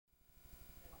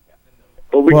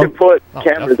But we can put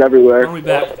cameras everywhere.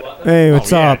 Hey,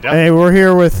 what's up? definitely. Hey, we're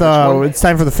here with. It's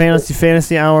time for the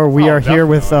Fantasy Hour. We are here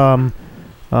with.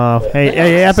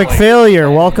 Hey, Epic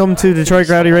Failure. Welcome to Detroit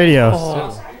Gravity Radio.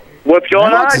 What's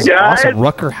going on, guys? Awesome.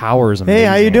 Rucker Hauer's amazing. Hey,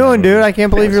 how you doing, dude? I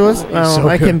can't believe you're listening.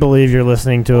 I can believe you're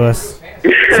listening to us.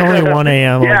 It's only 1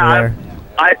 a.m. over there.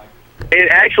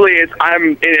 I'm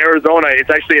in Arizona. It's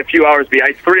actually a few hours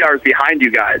behind. 3 hours behind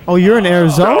you guys. Oh, you're in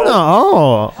Arizona?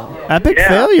 Oh, Epic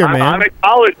Failure, man. I'm at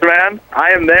college, man. I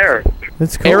am there.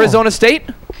 That's cool. Arizona State?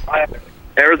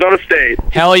 Arizona State.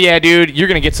 Hell yeah, dude. You're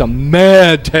going to get some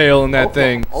mad tail in that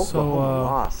thing.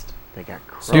 lost. They got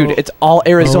Dude, it's all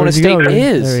Arizona State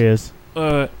is. There he is.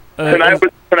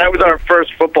 Tonight was our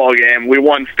first football game. We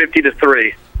won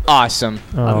 50-3. Awesome.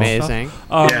 amazing.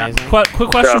 Amazing. Quick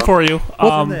question for you.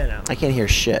 I can't hear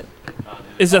shit.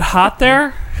 Is it hot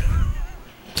there?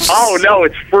 Oh no,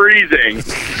 it's freezing.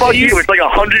 Fuck you! It's like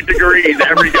 100 degrees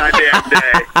every goddamn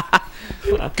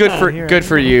day. Good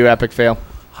for you, Epic Fail.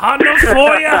 Hot enough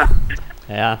for you?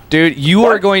 Yeah. Dude, you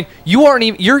are going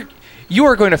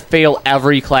to fail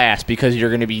every class because you're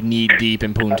going to be knee deep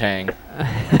in poontang.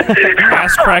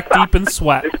 Ass crack deep in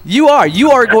sweat. You are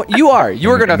going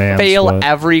to Man fail sweat.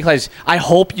 every class. I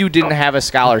hope you didn't have a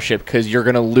scholarship because you're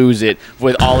going to lose it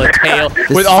with all the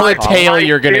tail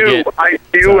you're going to get. I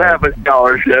do have a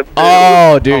scholarship.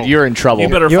 Oh, dude, you're in trouble.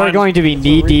 You're going to be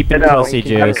knee deep in pussy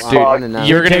juice. Dude,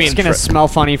 you're going to be It's gonna smell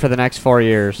funny for the next 4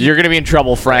 years. You're gonna be in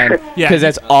trouble, friend. Yeah. Because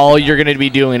that's all you're gonna be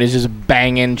doing is just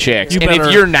banging chicks. And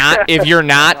if you're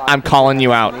not, I'm calling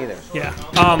you out. Yeah.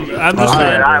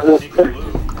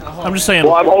 I'm just saying.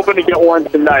 Well, I'm hoping to get one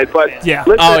tonight, but Yeah.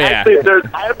 listen, Oh, yeah. actually,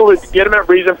 I have a legitimate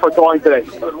reason for calling today.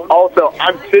 Also,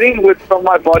 I'm sitting with some of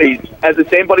my buddies, as the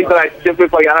same buddies that I sit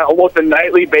with like on almost a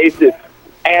nightly basis,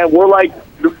 and we're like,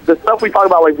 the stuff we talk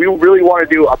about, like we really want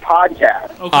to do a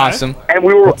podcast. Okay. Awesome. And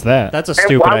we were. What's that? That's a And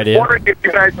stupid I was idea. wondering if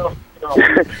you guys,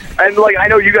 and like I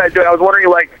know you guys do it. I was wondering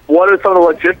like what are some of the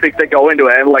logistics that go into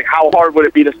it, and like how hard would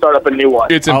it be to start up a new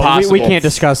one? It's impossible. We can't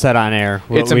discuss that on air.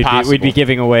 It's we'd impossible. We'd be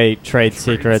giving away trade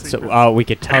secrets. We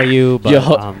could tell you, but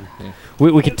Yeah.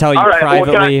 we could tell you All right, well,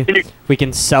 privately. can you- We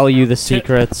can sell you the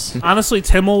secrets. Honestly,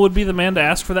 Timmel would be the man to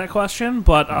ask for that question,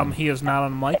 but he is not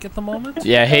on mic at the moment.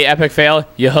 Yeah. Hey, Epic Fail.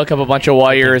 You hook up a bunch of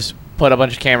wires, put a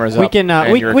bunch of cameras We up. can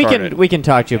and you record it. we can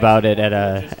talk to you about it at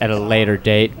a later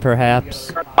date,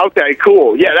 perhaps. Okay,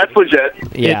 cool. Yeah, that's legit.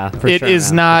 Yeah, for it sure.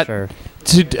 is man, not- for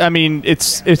sure. I mean,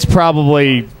 it's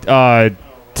probably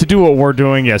to do what we're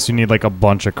doing. Yes, you need like a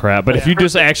bunch of crap. But if you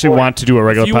just actually want to do a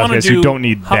regular you wanna podcast, you do- don't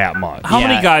need how- that much. How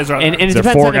many Yeah. guys are there? And it Is there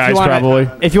depends 4 on if guys you wanna, probably?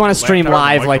 If you want to stream Laptop,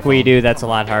 live like we microphone. do, that's a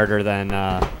lot harder than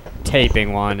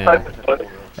taping one. And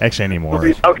Actually, anymore.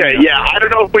 Okay, yeah. I don't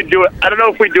know if we do it. I don't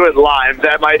know if we do it live.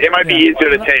 It might be easier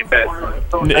to tape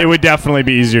it. It would definitely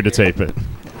be easier to tape it.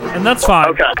 And that's fine.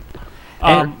 Okay.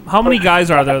 How many guys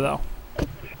are there, though?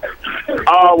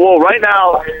 Well, right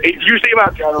now it's usually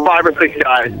about 5 or 6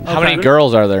 guys. How many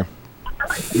girls are there?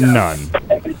 None.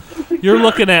 You're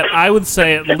looking at, I would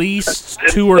say, at least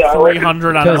 200 or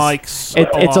 300 on 'Cause mics.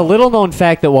 it's a little known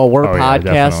fact that while we're Oh, yeah,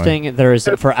 podcasting, there's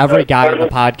for every guy on the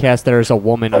podcast, there's a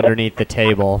woman underneath the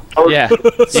table Yeah.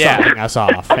 Yeah. sucking us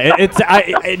off.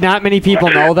 Not many people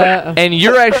know that. And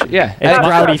you're actually It's a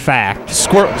rowdy fact.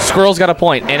 Squirrel's got a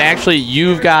point. And actually,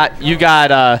 you got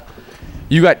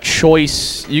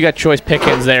choice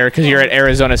pickings there because you're at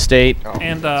Arizona State,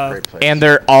 and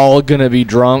they're all gonna be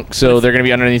drunk, so they're gonna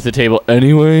be underneath the table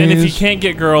anyways. and if you can't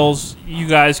get girls, you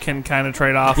guys can kind of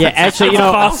trade off. Yeah, It's- actually, it's you know-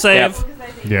 a cost save.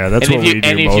 Yeah, that's and what if we do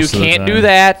and if most you of the can't do time.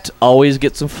 that, always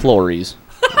get some flories.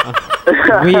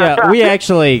 We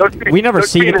actually we never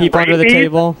see the people under the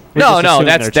table. We just assume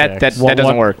they're chicks. that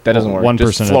doesn't work. That doesn't work. 1%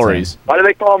 Just of the flories. Why do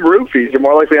they call them roofies? You're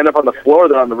more likely to end up on the floor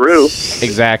than on the roof.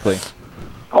 Exactly.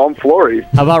 Call them flories.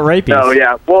 How about rapies? No,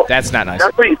 yeah. Well, That's not nice.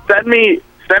 definitely send me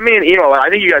an email. I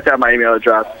think you guys have my email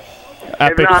address.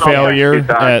 Epic not, I'll failure text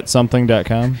you that. at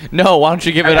something.com. No, why don't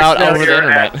you give it out over the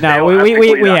internet? No,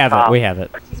 we have it. We have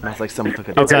it. Smells like someone took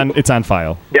a It's on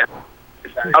file. Yeah.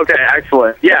 Okay,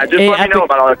 excellent. Yeah, just Hey, let me know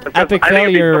about all that. Because Epic I think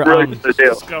it'd be failure, really good to do.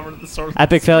 Discovered the source.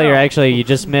 Epic failure. Actually, you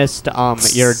just missed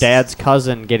your dad's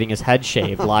cousin getting his head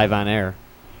shaved live on air.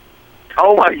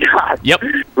 Oh my God. Yep.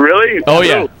 Really? Oh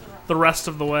yeah. The rest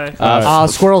of the way.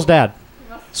 Squirrel's dad.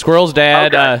 Squirrel's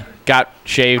dad Okay. got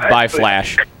shaved by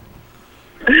Flash.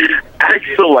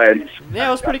 Excellent. Yeah,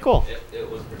 it was pretty cool.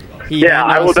 He Yeah,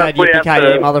 I will said definitely have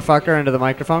 "Yippee-ki-yay, to- motherfucker" into the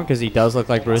microphone because he does look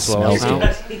like Bruce Willis now.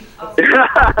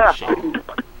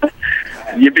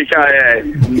 Yippee-ki-yay,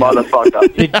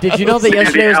 motherfucker. Did you know that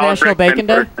yesterday was Alan National Rickman Bacon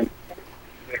Day? person.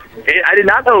 I did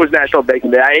not know it was National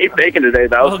Bacon Day. I ate bacon today,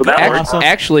 though. So that works.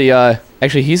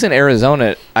 Actually, he's in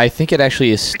Arizona. I think it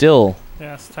actually is still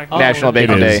National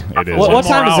Bacon Day. It is. What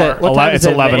time is it? What time It's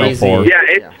is it? 11:04.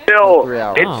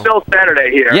 Yeah, it's still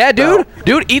Saturday here. Yeah,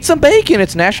 dude, eat some bacon.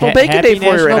 It's National Bacon Day for you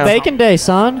right National now. Bacon Day,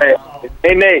 son.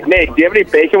 Hey, Nate, do you have any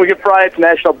bacon we can fry? It's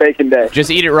National Bacon Day.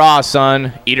 Just eat it raw,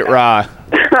 son. Eat it raw.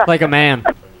 Like a man.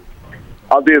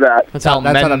 I'll do that. That's how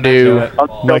men men do it.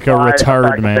 Like a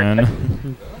retard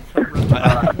man.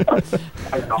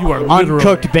 You are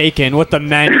Uncooked bacon. What the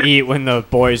men eat when the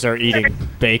boys are eating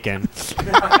bacon.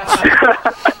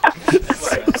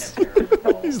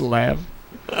 He's laughing.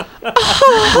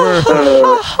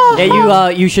 Yeah,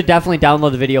 you should definitely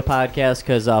download the video podcast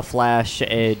because Flash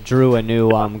drew a new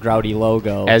Grouty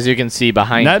logo. As you can see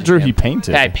behind Not drew, him. he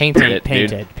painted. Yeah, I painted it,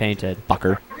 dude. Painted.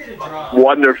 Fucker.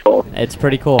 Wonderful. It's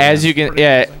pretty cool. As you can,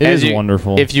 yeah, It is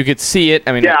wonderful. If you could see it,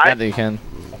 I mean, Yeah, not that you can.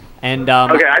 And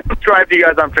Okay, I subscribe to you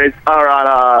guys on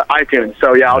iTunes,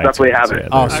 so yeah, I'll definitely have it.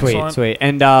 oh, Excellent. sweet.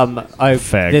 And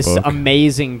Fag this book.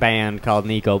 amazing band called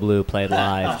Nico Blue played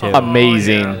live too.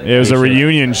 Amazing. It was a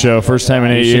reunion show, first time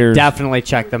in 8 You should years. definitely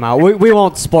check them out. We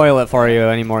won't spoil it for you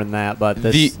any more than that, but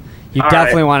this you All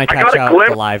definitely right. want to I catch got a out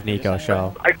glimpse. the live Nico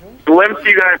show. I glimpsed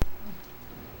you guys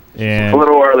And a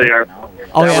little earlier.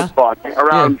 Oh, that yeah? was fun.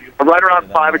 Right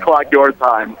around 5 o'clock your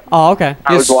time. Oh, okay.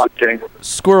 I was watching.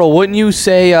 Squirrel, wouldn't you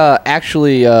say,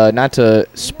 actually, not to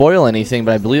spoil anything,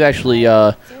 but I believe actually,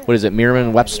 what is it,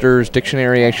 Merriam-Webster's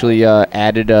dictionary actually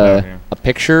added a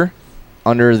picture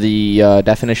under the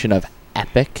definition of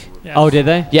epic. Yeah. Oh, did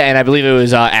they? Yeah, and I believe it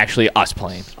was actually us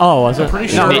playing. Oh, was it?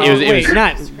 Pretty No, sure. It was-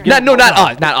 not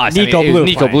not us. Nico I mean, it was Blue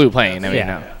Nico playing. Blue playing. I mean,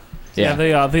 Yeah. no.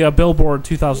 Yeah, the Billboard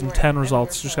 2010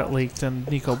 results just got leaked, and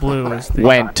Nico Blue is the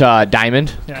Went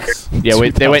diamond. Yes, Yeah, they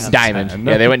went 2010. diamond.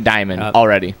 Yeah, they went diamond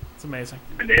already. it's amazing.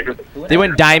 They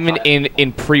went diamond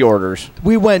in pre-orders.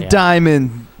 we went Yeah.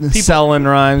 diamond. Selling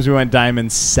rhymes, we went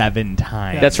diamond 7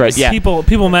 times. That's right. Yeah,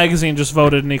 People magazine just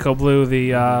voted Nico Blue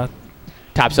the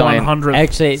top selling. 100th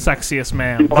Actually- sexiest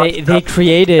man.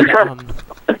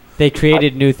 They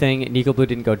created new thing. Nico Blue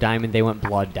didn't go diamond. They went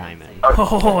blood diamond.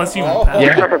 Oh, that's even better.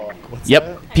 Yeah.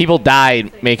 Yep. People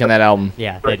died making that album.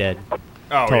 Yeah, they did.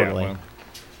 Oh, Totally. yeah, well.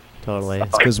 Totally.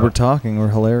 Because we're talking, we're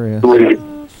hilarious.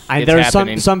 It's There's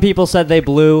happening. some people said they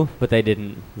blew, but they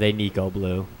didn't. They Nico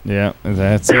blew. Yeah,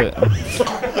 that's it.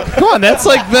 Come on, that's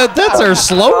like that's our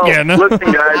slogan. Listen,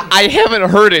 guys. I haven't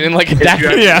heard it in like a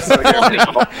decade. Yeah.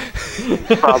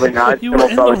 Probably not. You were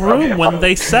in the room when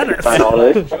they said it. I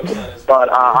know this. But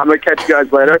I'm going to catch you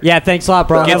guys later. Yeah, thanks a lot,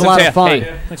 bro. Get Have a some lot ta- of fun.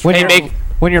 hey, when, hey, you're,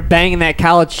 when you're banging that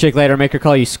college chick later, make her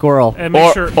call you Squirrel. And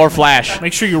make sure Or Flash.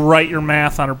 make sure you write your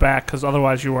math on her back, because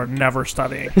otherwise you are never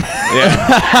studying.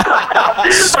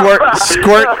 Squirt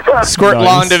Nice.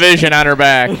 long division on her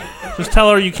back. Just tell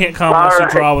her you can't come unless you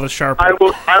draw with a Sharpie. I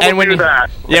will And when do you, that.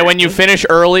 yeah, when you finish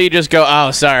early, just go.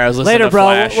 Oh, sorry, I was listening Later, to bro.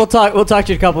 Flash. We'll talk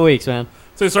to you in a couple weeks, man.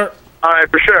 So, sir, All right,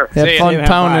 for sure. Have See ya. fun Have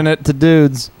pounding fun. it to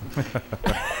dudes.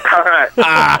 All right.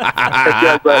 Catch you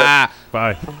guys later.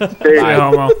 Bye. See ya. hey,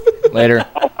 homo. Later.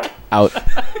 Out.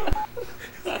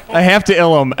 I have to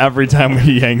ill him every time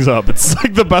he hangs up. It's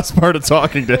like the best part of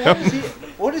talking to him.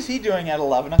 What is he doing at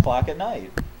 11 o'clock at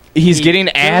night? He's getting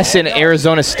ass in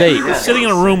Arizona State. He's sitting in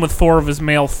a room with 4 of his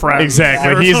male friends.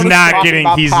 Exactly. He's not getting.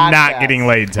 He's not getting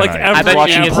laid tonight. Like every I bet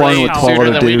watching you porn get with laid 12 sooner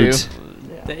other than we do.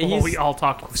 He's- we all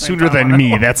talk at the same Sooner time. than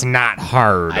me. That's not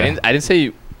hard. I didn't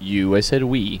say you. I said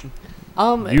we.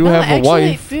 You have a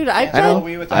wife. dude. I know.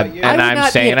 We without you? And I would I'm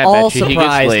not saying be I all bet you he gets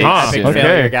surprised laid. Huh, Epic soon. okay.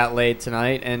 Failure got laid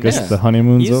tonight, and Guess the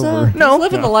honeymoon's he's, over. No. he's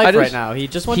living the I life just- right now. He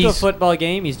just went to a he's- football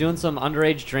game. He's doing some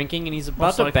underage drinking, and he's about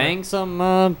Most to likely. bang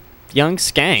some young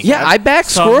skank. Yeah, I back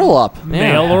Some Squirrel up.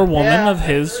 Male Yeah. or woman of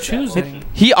his choosing.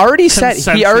 He already said.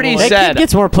 He already Consensual. That kid said.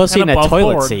 gets more pussy And in a above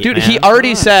toilet board. seat. Dude, man. he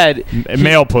already said.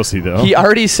 Male pussy though. He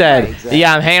already said.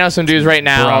 Yeah, I'm hanging out with some dudes right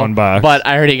now. Brown box. But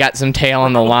I already got some tail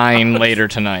on the line later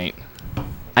tonight.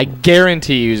 I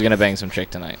guarantee you he's gonna bang some chick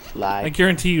tonight. I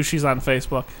guarantee you she's on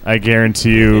Facebook. I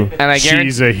guarantee you. And I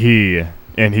she's a he,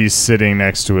 and he's sitting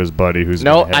next to his buddy who's.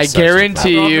 No, gonna have I sex with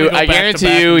guarantee I'm you. gonna go I back to guarantee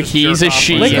back you, and just he's jerk a off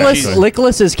she. with Nicholas-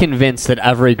 Nicholas is convinced that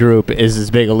every group is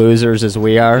as big a losers as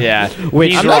we are. Yeah.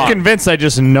 Which I'm not convinced. I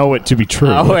just know it to be true.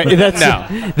 Oh, wait, that's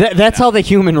No. that's how the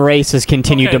human race has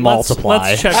continued Okay, to multiply.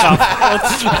 Let's check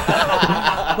off.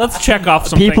 Let's check off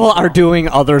some People things. are doing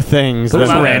other things. Those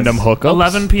than random this. hookups.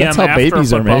 11 p.m. That's how after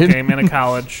babies a are football made. game in a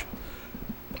college.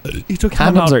 He took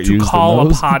time Condoms out aren't to used in call a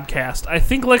those. podcast. I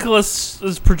think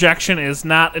Nicholas's projection is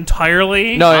not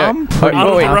entirely No, I'm pretty on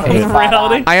the wait. road in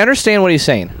reality. I understand what he's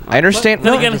saying. I understand.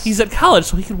 Then again, he's at college,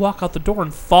 so he could walk out the door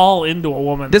and fall into a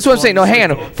woman. This is what I'm saying. No,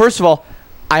 hang on. First of all,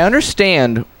 I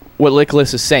understand what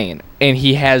Nicholas is saying, and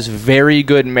he has very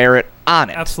good merit on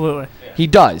it. Absolutely. He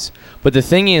does. But the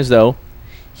thing is, though,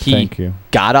 he Thank you.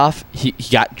 got off. He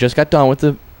just got done with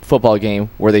the football game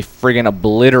where they friggin'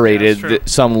 obliterated Yeah, that's true.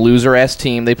 some loser ass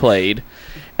team they played,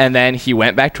 and then he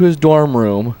went back to his dorm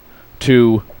room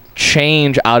to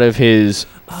change out of his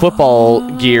football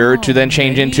gear to then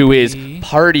change into his maybe.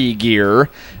 party gear.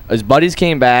 His buddies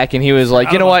came back, and he was like,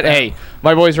 Forgot you know about what? that. Hey,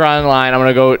 my boys are online. I'm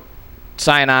gonna go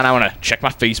sign on. I want to check my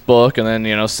Facebook and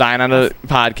then sign on the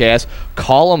podcast.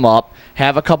 Call them up,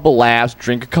 have a couple laughs,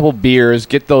 drink a couple beers,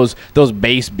 get those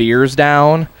base beers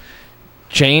down,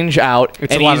 change out.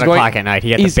 It's and 11 o'clock at night.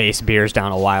 He had the he's- base beers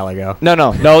down a while ago. No,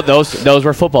 those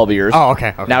were football beers. Oh,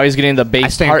 okay. Now he's getting the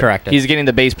base. stand corrected. He's getting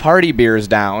the base party beers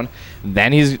down.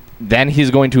 Then he's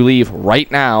going to leave right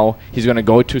now. He's going to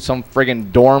go to some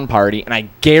friggin' dorm party, and I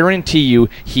guarantee you,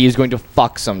 he is going to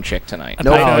fuck some chick tonight.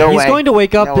 No, Oh, no he's way. going to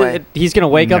wake up. No way. He's going to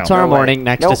wake up No. tomorrow No way. morning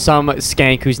next Nope. to some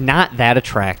skank who's not that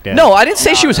attractive. No, I didn't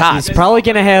say she was hot. He's probably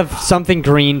going to have something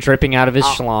green dripping out of his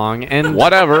schlong, and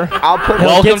Whatever. I'll put he'll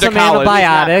Welcome get to some college.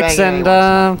 antibiotics, He's not and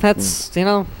banging that's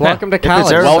welcome to college.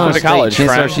 Because Welcome Arizona to State, college,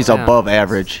 chances are friend. she's Yeah. above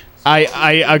average.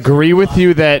 I agree with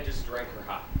you that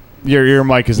your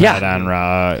mic is Yeah. not on.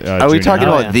 Are we Junior. talking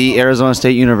Oh, about yeah. the Arizona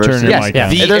State University? Turn your Yes, mic yeah. on.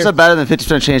 The- If there's a better than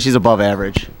 50% chance she's above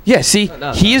average. Yeah, see,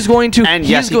 he is going to. And he's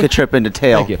yes, he go- could trip into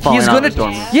tail. falling He's out gonna. of his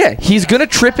dorm. Yeah, he's gonna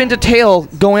trip into tail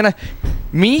going.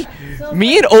 Me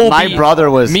and Ob. My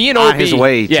brother was me and on Ob, his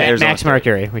way to yeah, Arizona Max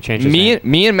Mercury. We changed his name.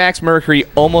 Me and Max Mercury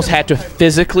almost had to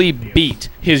physically beat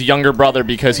his younger brother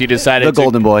because he decided The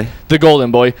Golden Boy. the Golden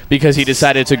Boy, because he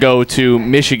decided to go to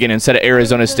Michigan instead of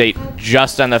Arizona State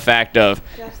just on the fact of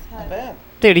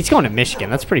Dude, he's going to Michigan.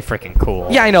 That's pretty freaking cool.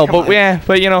 yeah, I know, but we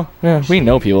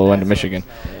know people who went to Michigan.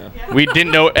 We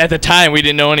didn't know at the time. We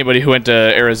didn't know anybody who went to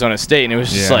Arizona State, and it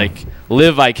was just Yeah. like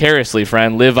live vicariously,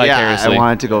 friend. Live Yeah, I vicariously.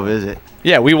 wanted to go visit.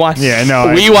 Yeah, we want. Yeah,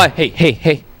 no, We I- want.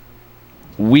 Hey.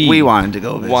 We wanted to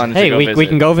go visit. wanted Hey, to go we visit.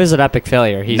 can go visit Epic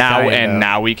Failure. He's now, dying and to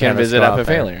now we can have us visit go out Epic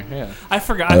there. Failure. Yeah. I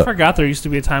forgot there used to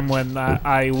be a time when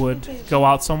I would go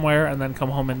out somewhere and then come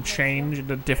home and change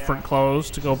into different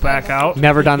clothes to go back out.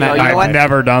 Never done that. You know I've what?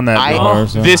 never done that I- before.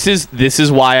 So. This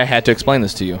is why I had to explain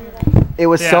this to you. It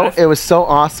was Yeah. it was so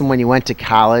awesome when you went to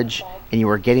college and you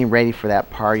were getting ready for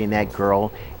that party and that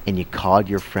girl and you called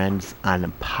your friends on a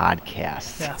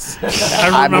podcast. Yes.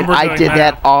 I remember I doing did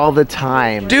that all the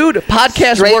time. Dude,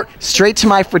 podcast straight, work. straight to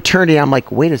my fraternity. I'm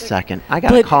like, wait a second, I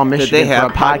gotta But- call they Michigan for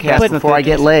have a podcast podcasts in the before I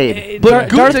get 50s? laid. But Darth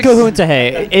Gunther-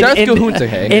 Kahuntahe. Darth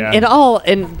Kahuntahe. In all,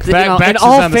 in Bex is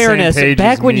all on the same fairness, page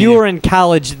back as when me. you were in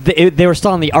college, they were still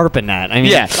on the ARPANET. I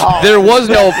mean, Yeah, there was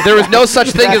no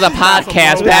such thing as a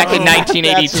podcast back in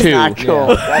 1982. That's not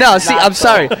cool. No, see, I'm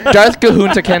sorry, Darth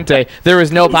Kahunta Kente. There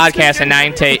was no podcast in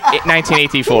 1984.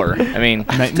 I mean,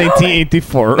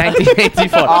 1984.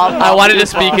 1984. I wanted to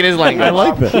speak in his language. I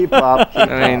like that. Keep up. Keep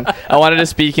I mean, I wanted to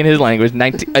speak in his language.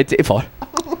 1984.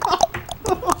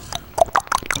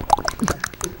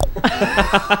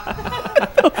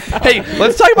 Hey,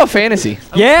 let's talk about fantasy.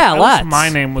 yeah, I let's. wish my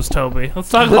name was Toby. Let's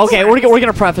talk about Okay, we're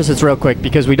gonna preface this real quick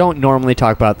because we don't normally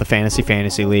talk about the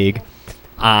Fantasy League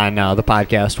on the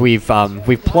podcast. We've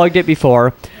plugged it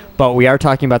before, but we are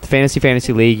talking about the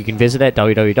Fantasy League. You can visit at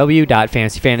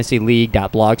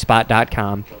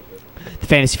www.fantasyfantasyleague.blogspot.com. The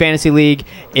Fantasy League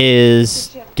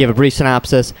is, give a brief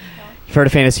synopsis. You've heard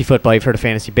of fantasy football. You've heard of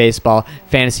fantasy baseball.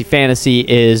 Fantasy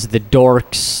is the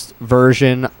dorks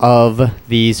version of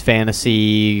these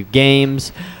fantasy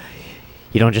games.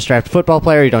 You don't just draft a football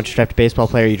player. You don't just draft a baseball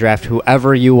player. You draft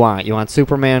whoever you want. You want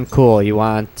Superman? Cool. You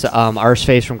want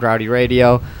Arseface from Grouty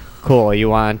Radio? Cool. You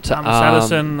want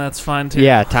Thomas Edison. That's fine too.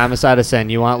 Yeah, Thomas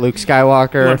Edison. You want Luke You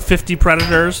Skywalker? want 50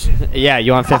 Predators. Yeah,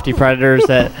 you want 50 Predators.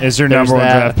 That Is your there's number one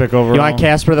that. draft pick overall? You want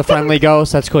Casper the Friendly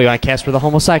Ghost? That's cool. You want Casper the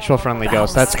Homosexual Friendly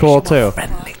Ghost? That's cool too.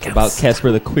 About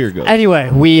Casper the Queer Ghost.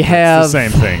 Anyway, we It's have the same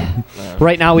thing.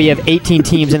 right now we have 18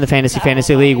 teams in the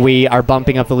Fantasy League. We are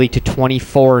bumping up the league to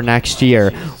 24 next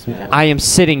year. I am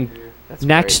sitting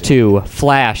next to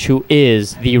Flash, who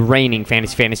is the reigning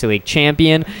Fantasy League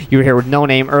champion. You were here with No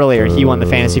Name earlier. He won the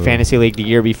Fantasy League the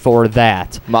year before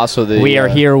that. I'm also the. We are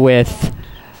here with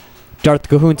Darth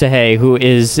Kahuntahe, who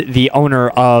is the owner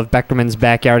of Beckerman's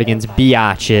Backyardigans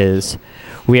Biatches.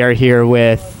 We are here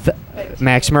with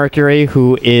Max Mercury,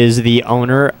 who is the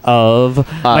owner of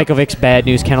Michael Vick's Bad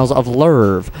News Kennels of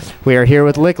Lerv. We are here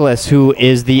with Nicholas, who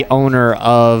is the owner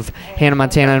of Hannah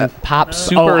Montana and pop I'm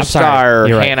sorry. superstar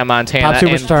You're right. Hannah Montana Pop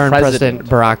superstar and President.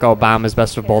 Barack Obama's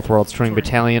Best of Both Worlds touring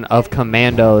battalion of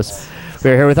Commandos.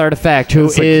 We're here with Artifact, who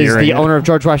It's like is hearing the it. owner of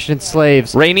George Washington's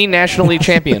Slaves. Reigning National League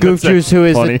champion. Goof Juice, who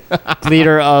is funny. the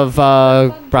leader of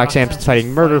Brock Sampson's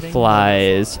Fighting Murder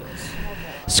Flies.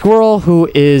 Squirrel,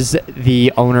 who is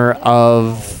the owner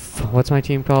of what's my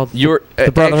team called?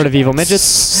 The Brotherhood of Evil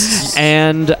Midgets,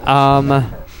 and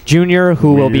Junior,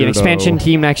 who will be an expansion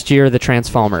team next year, the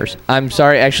Transformers. I'm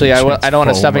sorry, actually, I don't want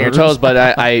to step on your toes,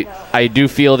 but I do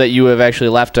feel that you have actually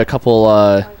left a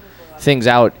couple things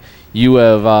out. You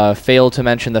have failed to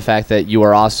mention the fact that you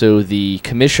are also the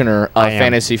commissioner of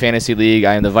Fantasy League.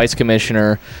 I am the vice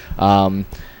commissioner.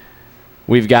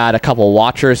 We've got a couple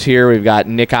watchers here. We've got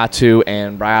Nick Atu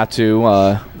and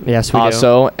Briatu. Yes, we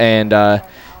also, do. And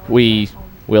we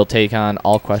will take on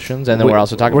all questions, and then we're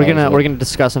also talking. We're gonna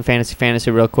discuss some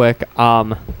fantasy real quick.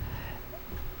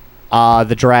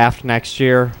 The draft next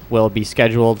year will be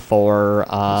scheduled for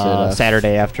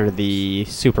Saturday after the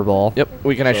Super Bowl. Yep,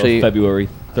 we can actually February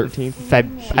 13th.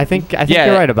 I think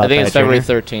you're right about that. I think it's February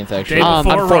 13th actually. Day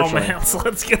before romance.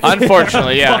 Let's get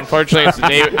unfortunately, it's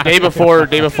the day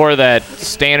before that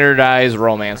standardized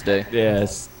romance day.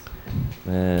 Yes.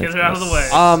 Get it out of the way.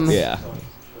 Yeah.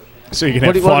 So you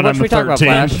can have fun on the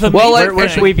 13th. Well, where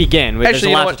should we begin? There's a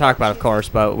lot to talk about, of course,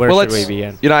 but where should we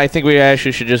begin? I think we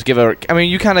actually should just give you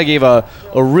kind of gave a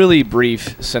really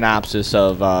brief synopsis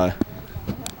of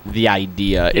the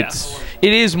idea. Yes.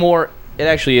 It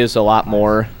actually is a lot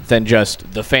more than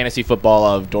just the fantasy football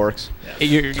of dorks.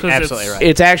 You're absolutely right.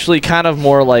 It's actually kind of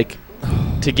more like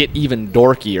to get even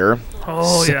dorkier.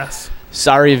 Oh, yes.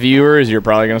 Sorry, viewers, you're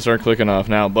probably going to start clicking off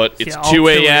now, but it's 2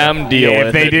 a.m. Deal with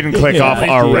if they didn't click off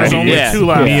already, me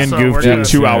and Goof did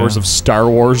 2 hours of Star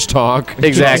Wars talk.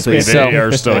 Exactly. They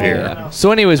are still here.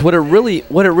 So anyways, what it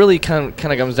really kind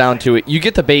of comes down to, you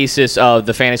get the basis of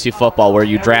the fantasy football where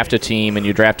you draft a team and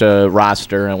you draft a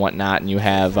roster and whatnot, and you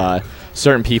have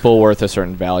certain people worth a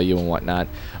certain value and whatnot.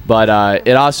 But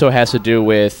it also has to do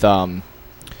with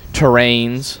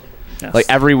terrains. Yes. Like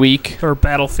every week, or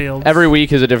battlefield. Every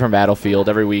week is a different battlefield.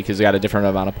 Every week has got a different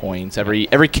amount of points. Every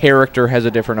character has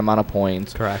a different amount of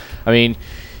points. Correct. I mean,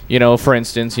 for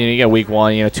instance, you get week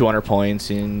 1, 200 points,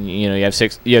 and you have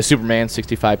Superman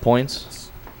 65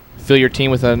 points. Fill your team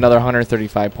with another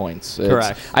 135 points.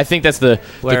 Correct. I think that's the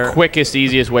quickest,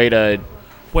 easiest way to.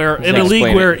 Where in a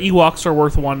league where Ewoks are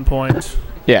worth 1 point.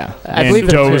 Yeah, I believe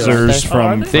Dozers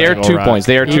from. They are 2 points.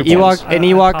 They are 2 points. An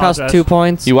Ewok costs 2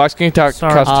 points. Ewoks can cost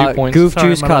 2 points. Goof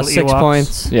Juice costs 6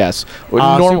 points. Yes.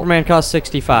 Superman costs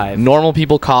 65. Normal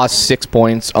people cost 6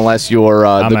 points unless you're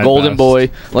the Golden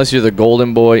Boy. Unless you're the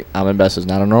Golden Boy. Ahmed Best is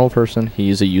not a normal person.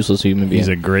 He's a useless human being. He's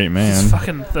a great man. He's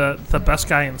fucking the best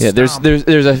guy in Stomp.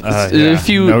 There's a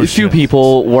few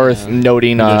people worth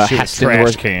noting.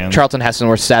 Charlton Heston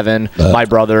worth 7. My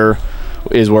brother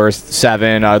is worth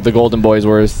 7. The Golden Boy is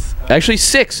worth actually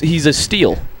 6. He's a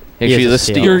steal. Actually, the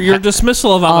steal. Your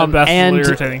dismissal of Ahmed Best is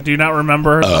irritating. Do you not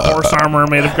remember the horse armor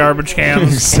made of garbage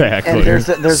cans? Exactly.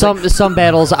 There's some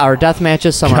battles are death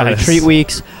matches. Some are retreat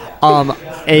weeks.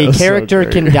 A character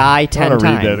can die 10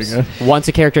 times. Once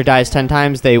a character dies 10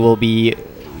 times, they will be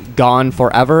gone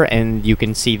forever, and you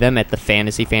can see them at the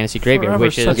Fantasy Graveyard,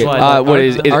 which is what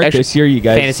is it? This year, you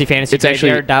guys. Fantasy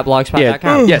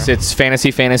Graveyard.blogspot.com. Yes, it's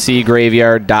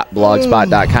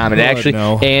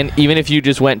fantasygraveyard.blogspot.com. And even if you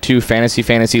just went to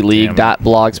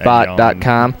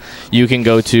fantasyleague.blogspot.com, you can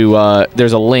go to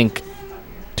there's a link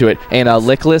to it. And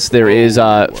Lickless, there is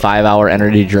a 5-hour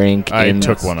energy drink. I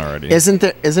took one already. Isn't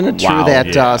it true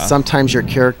that sometimes your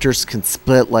characters can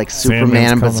split like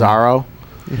Superman and Bizarro?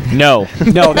 No,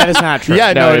 that is not true.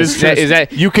 Yeah, no, it is true. Is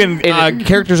that you can?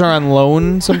 Characters are on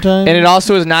loan sometimes, and it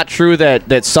also is not true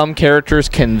that some characters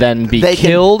can then be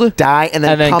killed, can die, and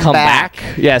then come back.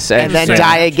 Yes, and then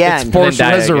die again. It's forced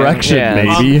resurrection,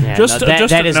 baby.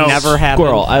 That has never happened.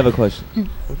 Squirrel, I have a question.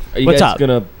 Are you guys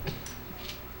gonna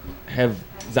have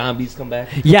zombies come back?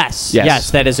 Yes,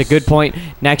 that is a good point.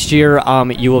 Next year,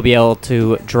 you will be able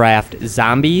to draft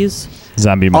zombies.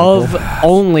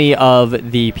 Only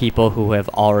of the people who have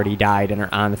already died and are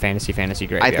on the Fantasy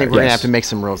Graveyard. I think we're going to have to make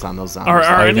some rules on those zombies.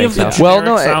 Are any of the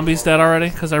generic zombies dead already?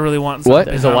 Because I really want what?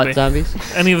 Zombies?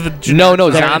 Any of the No,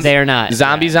 they are not.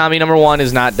 Zombie number 1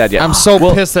 is not dead yet. I'm so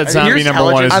pissed that zombie number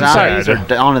 1 is not dead. These are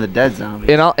Dawn of the Dead zombies.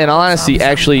 In all honesty,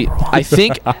 actually,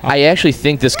 I actually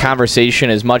think this conversation,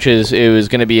 as much as it was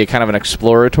going to be a kind of an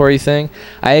exploratory thing,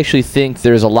 I actually think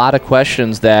there's a lot of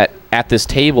questions that at this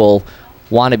table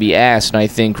want to be asked, and I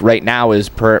think right now is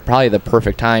probably the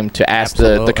perfect time to ask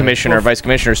the commissioner or vice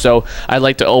commissioner. So I'd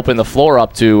like to open the floor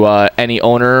up to any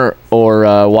owner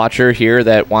or watcher here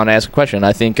that want to ask a question.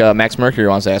 I think Max Mercury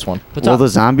wants to ask one. Will the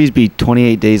zombies be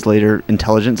 28 days later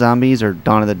intelligent zombies or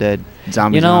Dawn of the Dead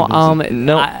zombies? No.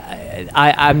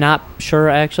 I'm not sure,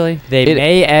 actually. They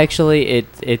may actually.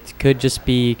 It could just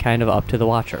be kind of up to the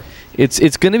watcher.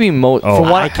 It's going to be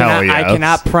I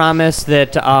cannot promise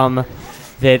that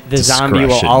that the zombie will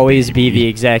Discretion, always be the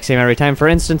exact same every time. For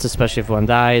instance, especially if one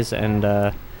dies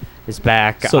and is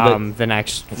back So the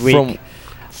next week.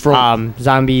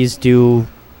 Zombies do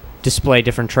display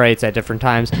different traits at different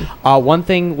times. One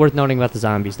thing worth noting about the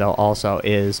zombies, though, also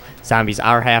is zombies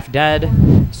are half dead.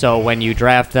 So when you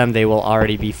draft them, they will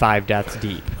already be 5 deaths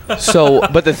deep. So,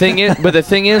 but the thing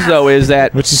is, though, is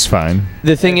that which is fine.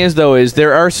 The thing is, though, is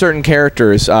there are certain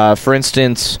characters. For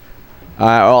instance,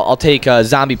 I'll take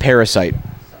Zombie Parasite.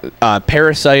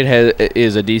 Parasite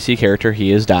is a DC character.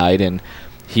 He has died, and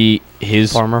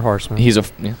his former horseman. He's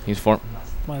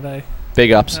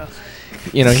big ups. Yeah.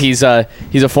 You know, he's a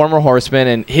former horseman,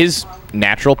 and his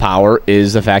natural power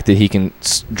is the fact that he can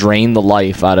drain the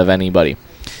life out of anybody.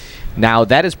 Now,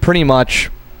 that is pretty much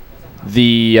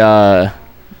the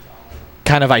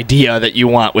kind of idea that you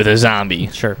want with a zombie.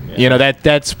 Sure. You know,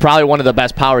 that's probably one of the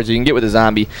best powers you can get with a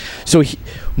zombie. So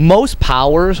most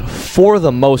powers, for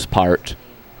the most part,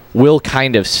 will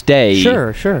kind of stay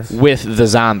with the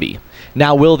zombie.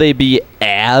 Now, will they be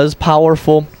as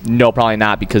powerful? No, probably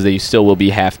not, because they still will be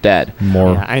half dead.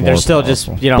 They're still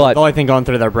powerful. Just, the only thing going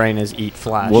through their brain is eat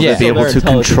flesh. Will they be able to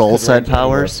control said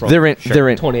powers? They're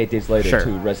in 28 days later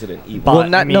to Resident Evil. But,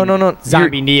 no.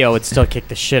 Zombie Neo would still kick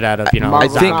the shit out of,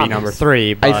 zombie number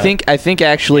 3. But I think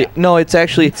actually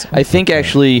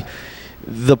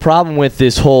the problem with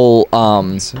this whole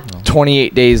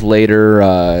 28 days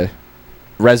later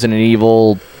Resident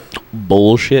Evil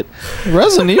bullshit.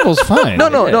 Resident Evil's fine. No.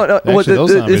 Actually,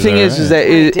 The thing is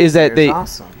that they.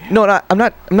 Awesome. No, I'm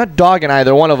not dogging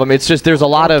either one of them. It's just there's a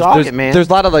lot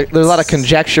of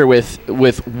conjecture with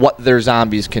what their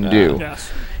zombies can do.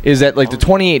 Yes. Is that like the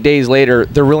 28 days later,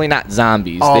 they're really not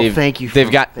zombies. Oh, thank you.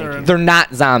 They're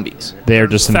not zombies. They're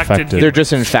just infected. They're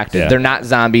just infected. Yeah. They're not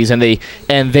zombies, and they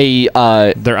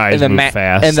their eyes move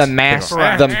fast. And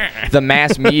the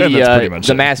mass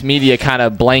media kind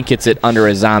of blankets it under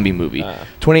a zombie movie.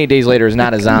 28 Days Later is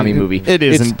not a zombie movie. It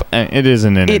isn't. It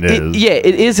isn't. And it is. Yeah,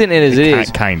 it isn't. And it is.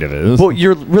 Kind of is. But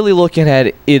you're really looking at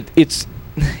it. It's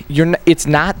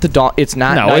not the It's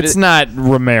not. No, it's not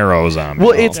Romero zombie.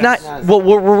 Well, it's not. What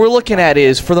we're looking at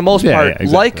is, for the most part,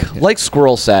 exactly. like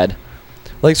Squirrel said,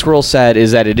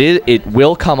 is that it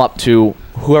will come up to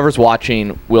whoever's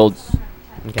watching will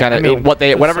kind of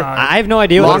whatever. I have no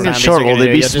idea. Long and short, will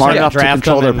they be smart enough to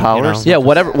control their powers? Yeah,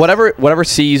 whatever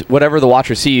the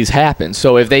watcher sees happens.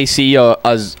 So if they see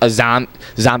a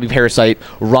zombie parasite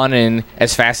running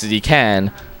as fast as he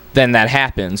can, then that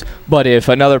happens. But if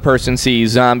another person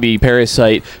sees zombie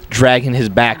parasite dragging his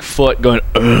back foot, going,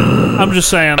 I'm just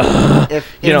saying,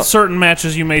 in certain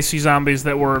matches you may see zombies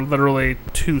that were literally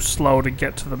too slow to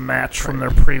get to the match from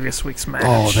their previous week's match.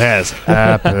 Oh, that's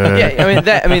epic. Yeah,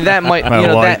 that might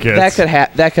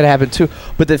that could happen too.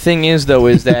 But the thing is, though,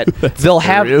 is that they'll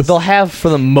have for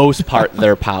the most part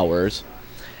their powers,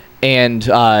 and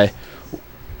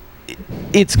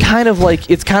it's kind of like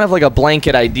a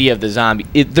blanket idea of the zombie.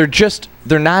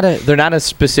 They're not a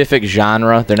specific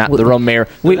genre. They're not the Romero.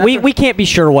 We can't be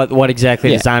sure what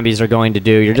exactly the zombies are going to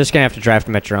do. You're just gonna have to draft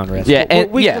them at your own risk. Yeah,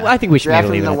 I think we should maybe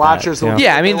leave it the at watchers. that,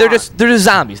 Yeah, I mean they're just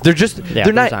zombies.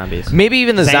 They're not zombies. Maybe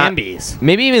even the zombies.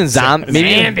 Maybe even zombies.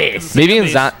 Maybe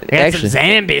even actually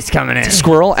zombies coming in.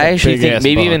 Squirrel. I actually think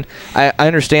maybe even I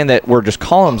understand that we're just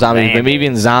calling them zombies, but maybe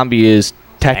even zombie is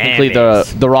technically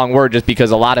the wrong word, just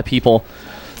because a lot of people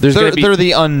they're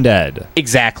the undead.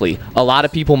 Exactly. A lot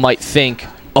of people might think,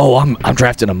 oh, I'm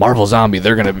drafting a Marvel zombie.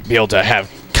 They're gonna be able to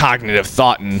have cognitive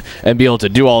thought and be able to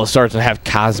do all the sorts and have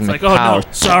cosmic it's like, power. No,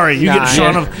 sorry, you get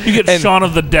Shaun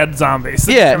of the Dead zombies.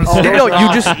 Yeah,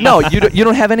 you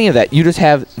don't have any of that. You just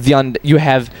have the Can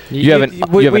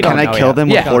I kill them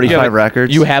with 45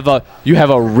 records? You have a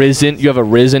risen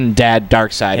dad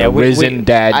Darkseid. Yeah, a risen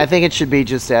dad. I think it should be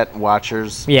just at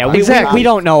watchers. Yeah, we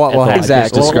don't know what will happen.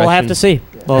 Exactly. We'll have to see.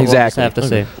 We'll just have to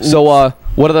see. So,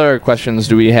 what other questions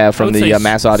do we have from the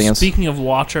mass audience? Speaking of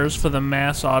watchers, for the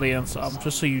mass audience,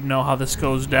 just so you know how this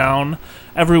goes down,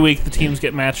 every week the teams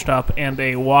get matched up, and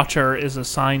a watcher is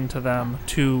assigned to them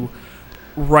to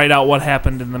write out what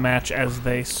happened in the match as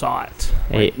they saw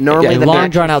it. Normally, the long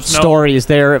drawn-out story is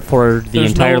there for the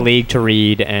entire league to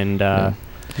read and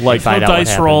there's no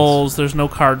dice rolls. There's no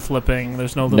card flipping.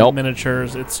 There's no little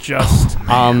miniatures. It's just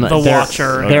the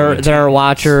watcher. There are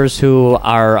watchers who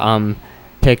are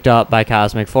picked up by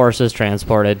cosmic forces,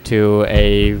 transported to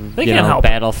a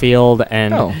battlefield,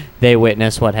 and they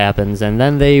witness what happens, and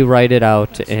then they write it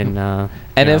out in.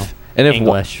 And if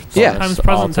English. yeah, Sometimes all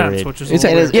present to tense, read. which is It's a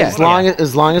little a- weird. yeah.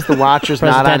 As long as the watcher's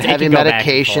not on Present tense, it heavy can go back and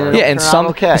medication. forth. Yeah,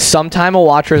 and sometime a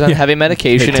watcher is on heavy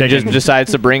medication and just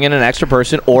decides to bring in an extra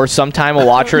person, or sometime a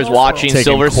watcher is watching Taking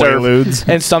Silver Quaaludes.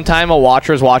 Surfer, and sometime a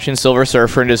watcher is watching Silver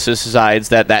Surfer and just decides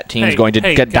that team's going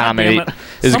to dominate,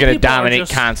 is Some going to people are dominate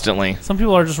just- constantly. Some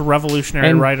people are just revolutionary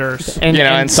And- writers.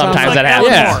 And sometimes that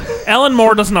Alan happens. Moore. Alan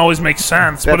Moore doesn't always make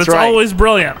sense, but That's it's right. always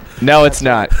brilliant. No, it's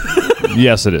not.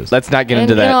 Yes, it is. Let's not get And,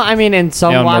 into that. you know, I mean, and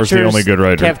some Alan Moore's the watchers only good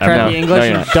writer have ever. crappy No, English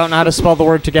you're and not. don't know how to spell the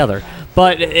word together.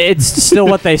 But it's still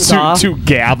what they saw. to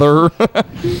gather.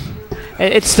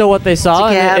 It's still what they saw.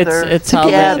 And it's how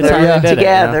they, it's how they did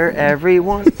together,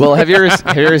 everyone. Well, have you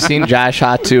ever seen Josh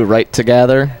Hatu write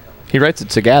together? He writes it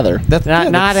together. it.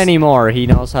 Not anymore. He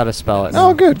knows how to spell it.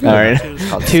 Oh, good. All right. To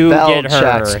Spell get her.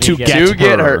 checks. He To gets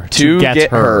get her. her. To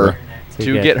get her.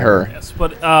 To get her. Yes,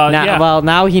 but Now, yeah. Well,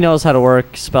 now he knows how to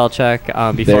work spell check.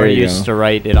 Before There he you used go. to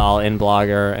write it all in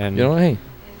Blogger, and You know, hey.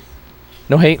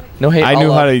 No hate. No hate. I All knew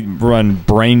love. how to run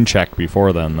brain check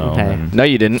before then, though. Okay. And No,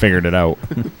 you didn't. figured it out.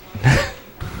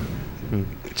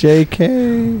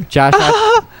 JK.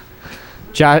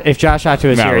 Josh. If Josh Hatu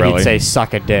was Not here, really. he'd say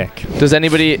 "suck a dick." Does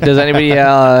anybody?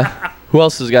 Who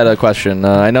else has got a question?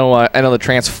 I know the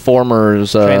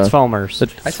Transformers. Transformers.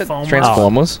 I said Transformers.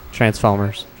 Transformers.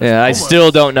 Transformers. Yeah, I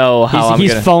still don't know how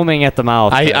He's I'm gonna. foaming at the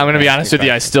mouth. I'm gonna be honest with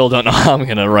you. I still don't know how I'm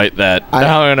gonna write that.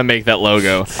 How I'm gonna make that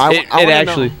logo. I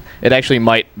wanna It actually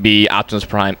might be Optimus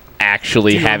Prime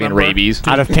actually Do you having remember? rabies.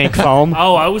 out of pink foam.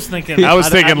 Oh, I was thinking. I was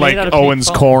I'd thinking made like out of pink Owens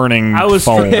foam. Corning I was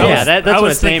foam. Yeah, that's I what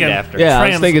was it's named thinking- after. Yeah, I was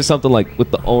Trans- thinking something like with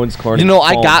the Owens Corning. No,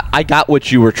 foam. I got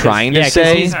what you were trying to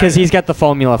say. because he's got the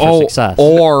formula for success.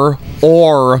 or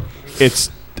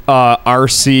it's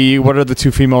RC. What are the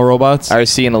two female robots?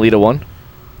 RC and Alita 1.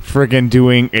 Friggin'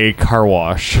 doing a car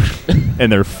wash,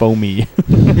 and they're foamy.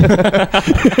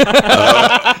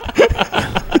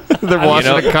 They're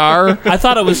washing a car. I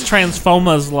thought it was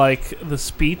Transformers, like the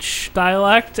speech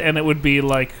dialect, and it would be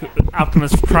like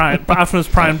Optimus Prime. Optimus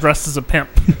Prime dressed as a pimp.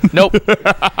 Nope.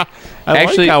 I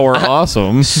Actually, like how we're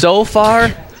awesome. So far,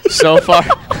 I'm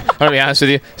gonna be honest with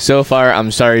you. So far,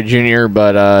 I'm sorry, Junior,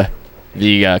 but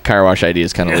the car wash idea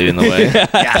is kind of leading the way.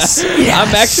 Yes.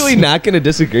 I'm actually not going to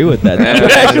disagree with that. That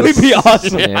would actually be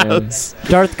awesome. Yeah.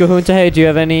 Darth Kahunta, hey, do you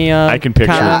have any? I can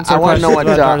picture it. comments I or want to know questions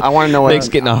what. about Darth? I want to know what. Nick's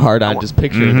getting a hard on just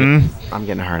picturing it. I'm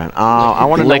getting hard on. I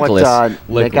want to know what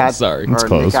Lickless, sorry. It's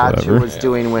close, Nick whatever. was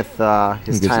doing with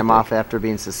his Gives time a off after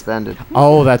being suspended.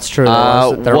 Oh, that's true. There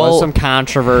well- was some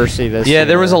controversy this Yeah, year.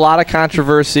 there was a lot of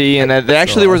controversy, and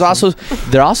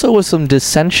there also was some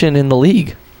dissension in the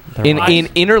league, in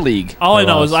interleague. All I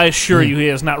know is, I assure you, he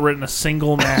has not written a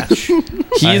single match.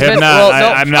 He's I have been not. well,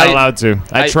 no, I'm not allowed to.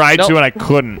 I tried no. to, and I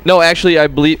couldn't. No, actually, I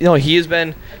believe he's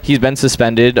been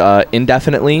suspended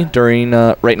indefinitely during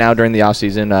right now during the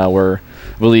offseason. Where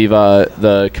I believe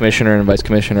the commissioner and vice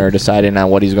commissioner are deciding on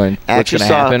what's going to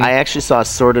happen. I actually saw a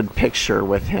sorted picture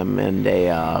with him and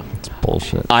a. It's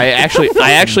bullshit. I actually,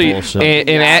 Bullshit.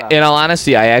 in all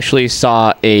honesty, I actually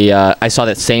saw I saw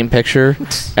that same picture,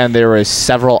 and there were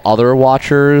several other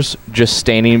watchers just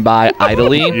standing by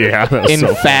idly. Yeah, that's In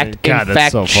so fact, funny. God, in that's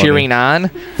fact, so funny. cheering on.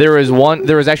 There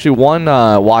was actually one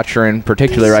watcher in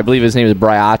particular. I believe his name is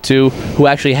Briatu, who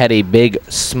actually had a big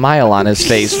smile on his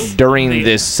face during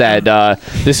this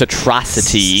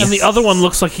atrocity. And the other one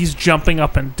looks like he's jumping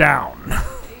up and down.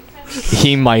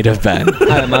 He might have been.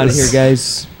 I'm out of here,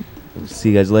 guys. See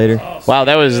you guys later. Wow,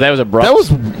 that was abrupt. That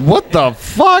was what the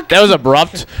fuck? That was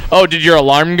abrupt. Oh, did your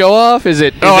alarm go off? I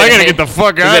gotta get the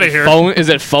fuck out of here. Is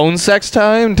it phone sex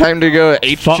time? Time to go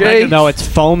HJ? No, it's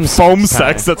foam. Foam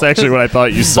sex. That's actually what I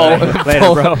thought you said.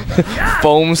 Later, bro.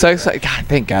 Foam sex. God,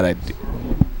 thank God.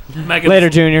 Later,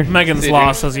 Junior. Megan's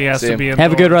law says he has See to ya. be in.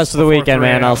 Have a good rest of the weekend,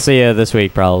 man. I'll see you this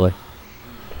week probably.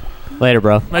 Later,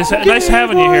 bro. Nice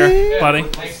having you here, buddy.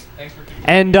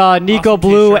 And Nico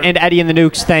Blue and Eddie and the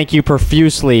Nukes, thank you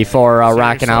profusely for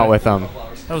rocking out with them.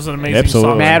 That was an amazing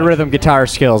Absolutely. song. Mad rhythm guitar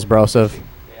skills, brosif.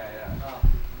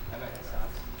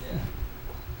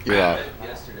 Yeah.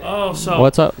 Oh, so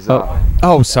What's up?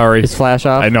 Oh, sorry. Is Flash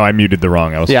off? I know I muted the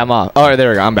wrong. I was. Yeah, I'm off. Oh, there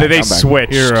we go. I'm back. They I'm back.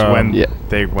 switched Here, when yeah.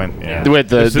 they went. Yeah. With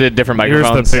the different Here's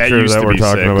microphones. the picture used that to we're be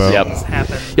talking six. about. Yep.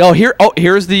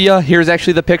 happened. Here's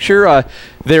actually the picture.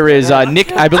 There is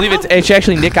Nick. I believe it's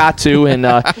actually Nick Atu, and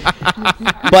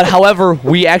but however,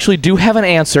 we actually do have an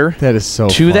answer That is so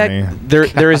to funny. that.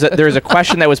 There is a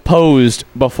question that was posed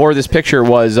before this picture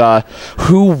was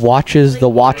who watches the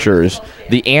Watchers?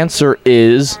 The answer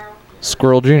is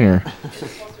Squirrel Jr.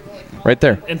 right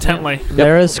there. Intently.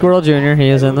 There is Squirrel Jr. He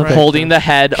is in the picture. Holding the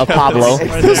head of Pablo.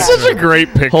 This is such a great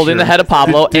picture. Holding the head of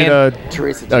Pablo. Okay,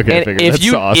 And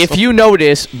if you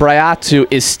notice, Briatu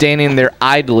is standing there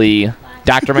idly,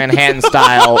 Dr. Manhattan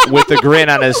style, with a grin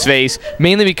on his face,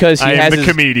 mainly because I am the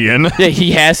comedian. Yeah,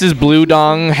 he has his blue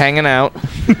dong hanging out,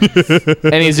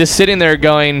 and he's just sitting there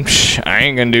going, Psh, "I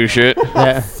ain't gonna do shit."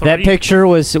 That picture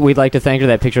was. We'd like to thank her.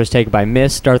 That picture was taken by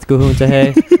Miss Darth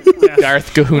Gahuntahe.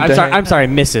 Darth Gahuntahe. I'm sorry,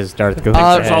 Mrs. Darth There's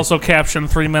Gahuntahe. also captioned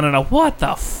 3 minutes of what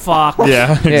the fuck?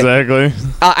 Yeah, exactly.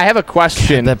 I have a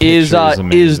question. That picture is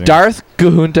amazing. Darth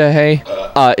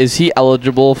Gahuntahe? Is he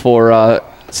eligible for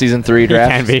season 3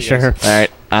 draft? Can be, sure. All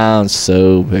right, I'm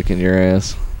so picking your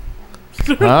ass.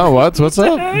 Oh, what's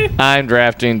up? I'm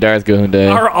drafting Darth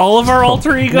Gahuntahe. Are all of our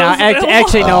alter egos? No,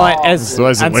 actually, no. As So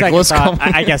is it on second Nicholas thought,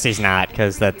 coming? I guess he's not,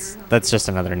 because that's just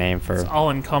another name for. all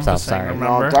encompassing. Sorry.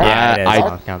 Remember? Yeah, it is I-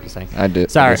 all encompassing. I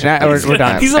did. Sorry, we're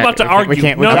done. He's about to argue. We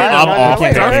can't. No, I'm off.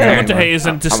 Darth I'm Gahuntahe is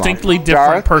a distinctly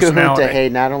different Darth personality.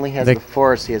 Gahuntahe not only has The- the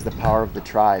Force, he has the power of the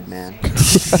tribe, man.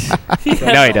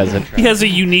 No, he doesn't. He has a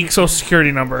unique social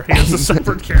security number. He has a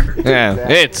separate character. Yeah,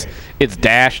 it's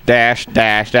dash dash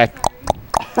dash dash.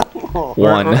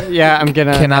 One. Yeah, I'm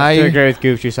gonna. Can have I- to agree with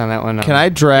Goof Juice on that one. Can I Yeah,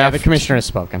 draft? the commissioner has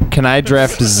spoken. Can I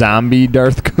draft zombie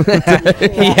Darth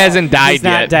Gahuntahe? He hasn't died He's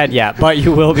not yet. dead yet, but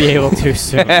you will be able to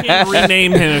soon. You can't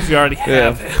rename him if you already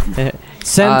have him.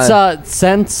 Since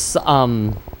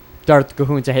Darth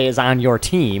Gahuntahe is on your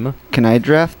team, Can I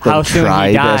draft the how soon he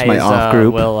tribe dies as my off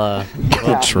group? will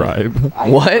Tribe.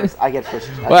 What? I get first.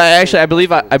 Well, actually, I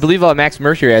believe Max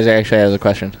Mercury has a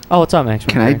question. Oh, what's up, Max?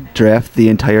 Can I draft the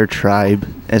entire tribe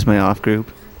as my off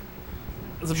group?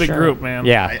 It's a big group, man.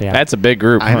 Yeah. That's a big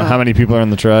group. How many people are in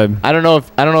the tribe? I don't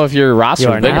know if your roster You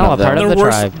is are big now enough. a part though. of the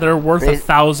tribe. They're worth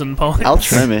 1,000 points. I'll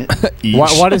trim it.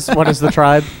 What is the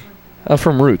tribe?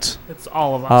 From Roots. It's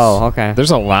all of us. Oh, okay.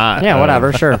 There's a lot. Yeah,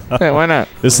 whatever. Sure. Yeah, why not?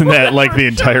 Isn't that like the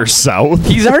entire South?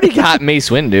 He's already got Mace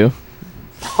Windu.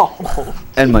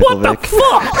 And Michael Vick.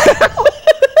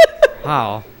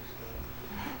 Wow.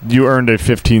 You earned a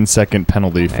 15-second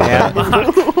penalty for that.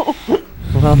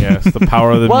 Yes, the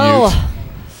power of the Well, mute.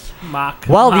 Mock.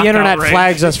 well, the mock internet outrage.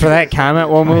 flags us for that comment.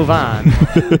 We'll move on.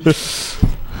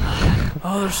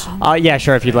 Oh, there's so Yeah,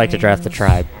 sure. If you'd like to draft the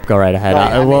tribe, go right ahead.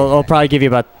 We'll probably give you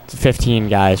about 15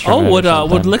 guys. From Oh, it or would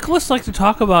something. Nicholas like to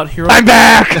talk about heroes? I'm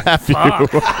back.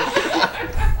 Fuck.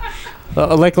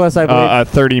 Nicholas, I believe. A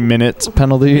 30-minute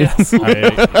penalty. Yes.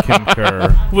 I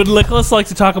concur. Would Nicholas like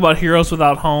to talk about heroes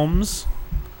without homes?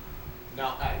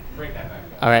 All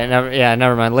right,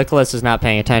 never mind. Nicholas is not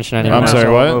paying attention anymore. I'm sorry,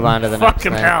 so what? We'll move on to the next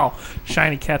Fucking thing. hell.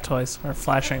 Shiny cat toys are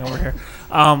flashing over here.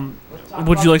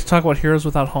 Would you like to talk about heroes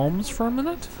without homes for a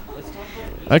minute?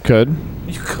 I could.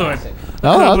 You could.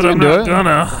 I'll But I'm do not it.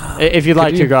 gonna. If you'd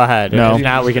like to, go ahead. No. If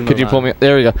not, we can. Could you move pull on. me?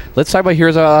 There we go. Let's talk about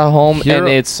Heroes Out of Home and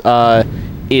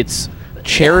its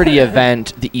charity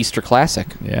event, the Easter Classic.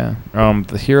 Yeah.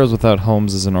 The Heroes Without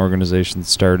Homes is an organization that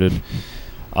started.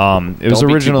 It was Don't be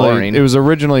too originally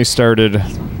boring. started.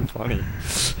 Funny.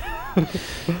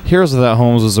 Heroes Without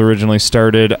Homes was originally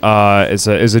started as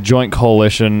a joint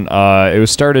coalition. It was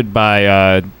started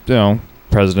by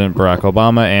President Barack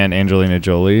Obama and Angelina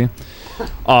Jolie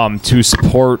to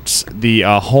support the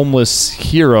homeless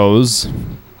heroes.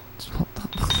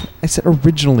 I said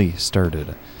originally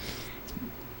started.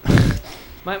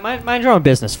 Mind your own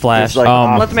business, Flash. It's like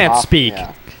Let the man speak.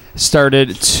 Yeah.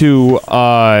 Started to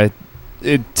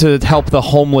help the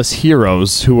homeless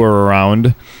heroes who were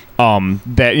around.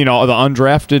 That the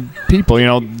undrafted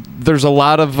people. There's a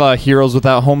lot of heroes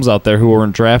without homes out there who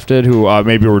weren't drafted, who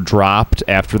maybe were dropped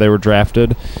after they were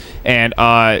drafted, and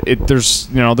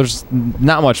there's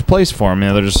not much place for them.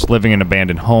 They're just living in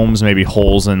abandoned homes, maybe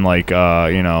holes in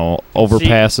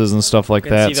overpasses and stuff like You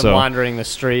can that. see them So wandering the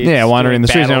streets. yeah, wandering doing the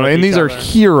streets. battle with And these each are other.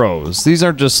 heroes. These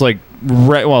aren't just like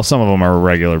some of them are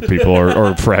regular people or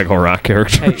Fraggle Rock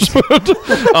characters.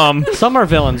 Some are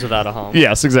villains without a home.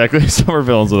 Yes, exactly. Some are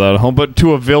villains without a home, but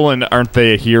to a villain, aren't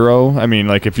they a hero? I mean,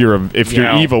 like if you're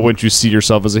evil, wouldn't you see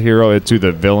yourself as a hero? To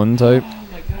the villain type. Oh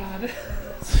my god.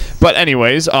 But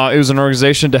anyways, it was an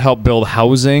organization to help build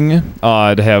housing,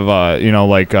 to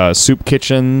have soup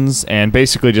kitchens, and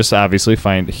basically just obviously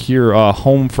find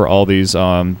home for all these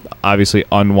obviously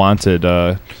unwanted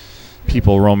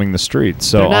people roaming the streets.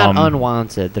 So They're not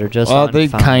unwanted. They're just. they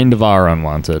unfound. kind of are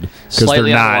unwanted because they're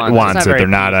Slightly not unwanted. wanted. That's not They're very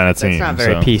not on a That's team. not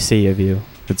very so. PC of you.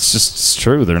 It's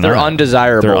true. They're They're not.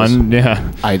 undesirables.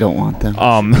 Yeah. I don't want them.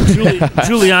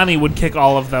 Giuliani would kick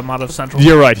all of them out of Central.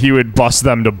 You're right. He would bus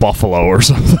them to Buffalo or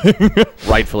something.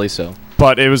 Rightfully so.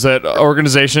 But it was an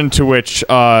organization to which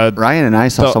Ryan and I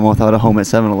saw the- someone without a home at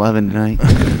 7-Eleven tonight.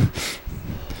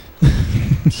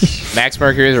 Max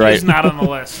Mercury is right. He's not on the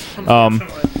list.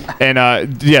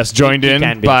 And yes, joined He in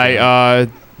can be,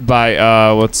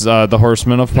 by what's the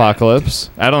Horseman of Apocalypse.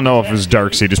 I don't know if it was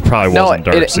Darkseid. It probably wasn't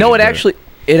Darkseid.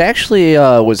 It actually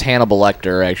was Hannibal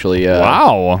Lecter. Actually,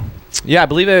 wow. Yeah, I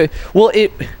believe it. Well,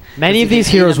 many of these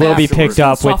heroes will be picked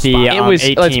up with the it was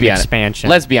 8-team expansion.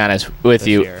 Let's be honest with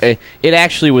you. It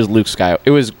actually was Luke Skywalker.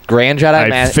 It was Grand Jedi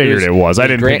Master. I figured it was. I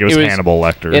didn't think it was Hannibal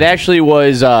Lecter. It actually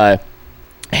was.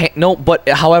 No, but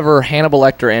however, Hannibal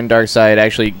Lecter and Darkseid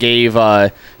actually gave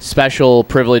special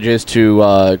privileges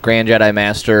to Grand Jedi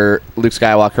Master Luke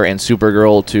Skywalker and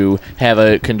Supergirl to have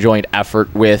a conjoined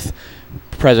effort with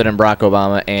President Barack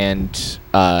Obama and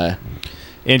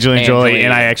Angelina Jolie,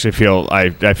 and I actually feel I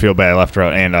feel bad I left her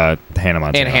out, and Hannah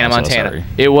Montana. And Hannah also, Montana. sorry.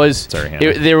 It was. Sorry,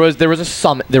 Hannah. There was a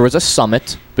summit. There was a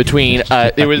summit between.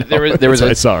 There was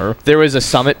I saw her. There was a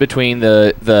summit between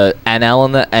the NL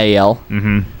and the AL.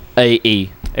 Mm-hmm. AE.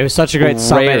 It was such a great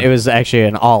summit. It was actually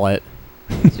an all-it.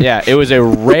 Yeah, it was a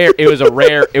rare. It was a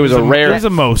rare. It was a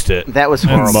most it. That was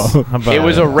horrible. It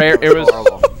was a rare. It was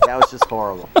horrible. That was just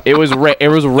horrible. It was rare. It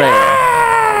was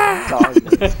rare.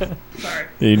 Sorry.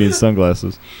 You need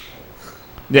sunglasses.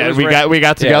 Yeah, was we rare. got Yeah, it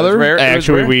was together. rare. It was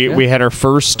Actually, rare. we had our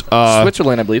first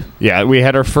Switzerland, I believe. Yeah, we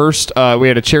had our first. We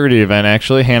had a charity event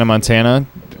actually. Hannah Montana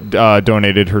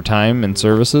donated her time and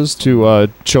services to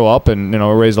show up and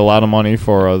raise a lot of money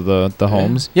for the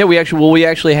homes. Yeah, we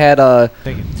actually had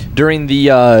during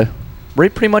the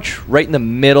pretty much right in the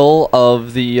middle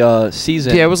of the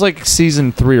season. Yeah, it was like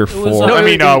season 3 or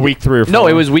 4. Week 3 or 4. No,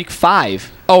 it was week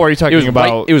 5. Oh, are you talking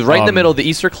about? It was right in the middle of the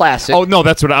Easter Classic. Oh no,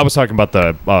 that's what I was talking about,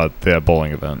 the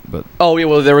bowling event. But oh yeah,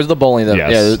 well there was the bowling event.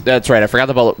 Yes. Yeah, that's right. I forgot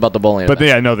about the bowling but event.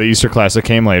 yeah, no, the Easter Classic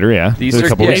came later. Yeah, The Easter- a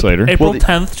couple weeks later. April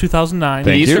 10th, 2009.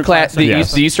 The Easter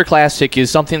Yes. the Easter Classic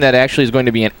is something that actually is going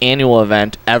to be an annual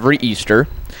event every Easter.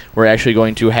 We're actually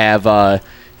going to have the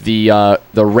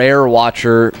rare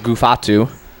watcher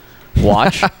Gufatu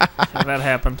watch, That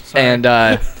happened. Sorry. and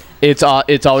it's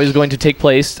always going to take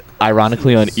place,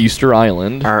 ironically, on Easter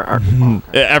Island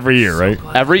Every year, right?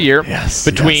 every year. Yes.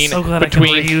 Between so glad I can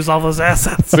reuse all those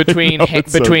assets. between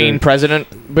it's so between great.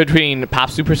 between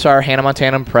pop superstar Hannah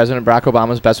Montana and President Barack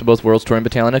Obama's Best of Both Worlds touring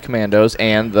battalion of commandos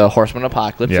and the Horsemen of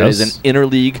Apocalypse. It Yes. is an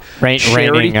interleague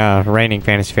charity. Reigning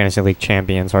Fantasy League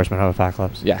champions, Horsemen of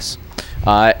Apocalypse. Yes,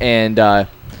 and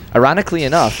ironically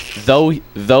enough,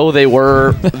 though they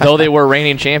were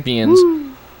reigning champions,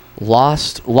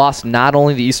 lost not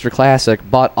only the Easter Classic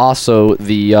but also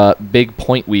the Big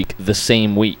Point Week the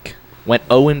same week. Went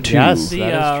 0-2. Yes,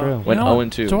 that is true. Went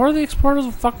 0-2. Dora the Explorers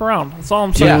will fuck around. That's all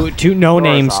I'm saying. Two no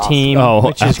names team,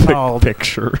 which is epic called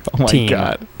picture. Oh my Team.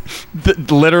 god!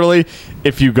 Literally,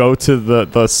 if you go to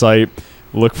the site,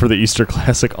 look for the Easter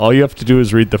Classic. All you have to do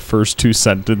is read the first 2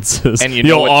 sentences, and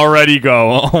you'll already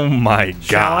go, "Oh my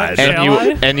god!"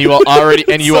 And you will already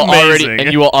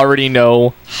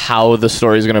know how the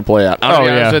story is going to play out. I'll be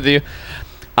honest with you.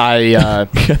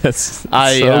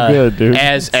 So good, dude.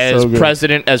 As So good.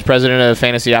 president of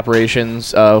Fantasy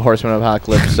Operations, Horseman of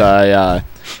Apocalypse, I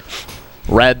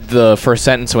read the first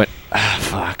sentence and went,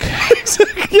 fuck.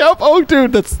 Yep. Oh,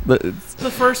 dude, that's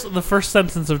The first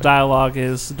sentence of dialogue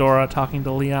is Dora talking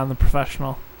to Leon the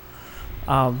professional,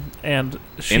 and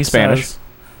she In Spanish. says,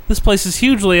 "This place is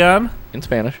huge, Leon. In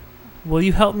Spanish. Will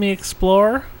you help me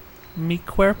explore mi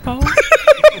cuerpo?"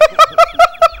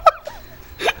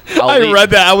 I read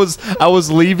that. I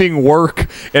was leaving work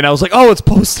and I was like, "Oh, it's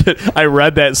posted." I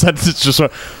read that sentence, just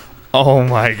went, "Oh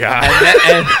my god!"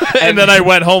 And then I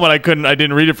went home and I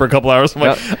didn't read it for a couple hours. I'm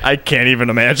like, I can't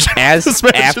even imagine this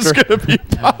match is gonna be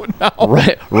out now.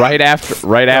 Right after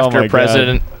my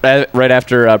President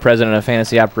of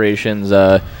Fantasy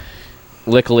Operations,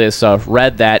 Nicholas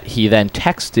read that. He then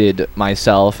texted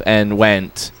myself and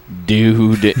went,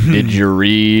 "Dude, did you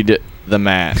read the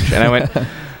match?" And I went,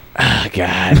 "Oh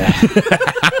God,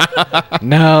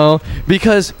 no,"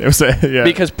 because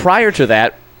because prior to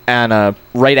that, and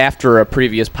right after a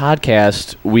previous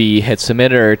podcast, we had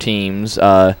submitted our teams.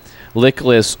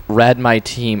 Nicholas read my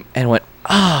team and went,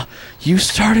 you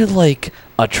started like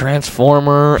a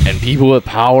Transformer and people with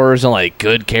powers and like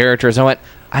good characters." I went,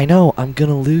 "I know, I'm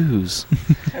gonna lose,"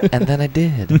 and then I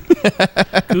did.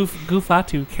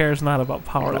 Gufatu cares not about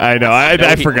power. I know.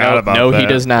 I forgot about that. No, he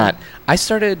does not. I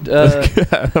started a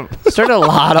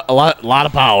lot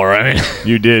of power. I mean,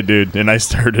 you did, dude, and I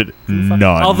started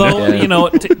none. Although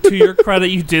to your credit,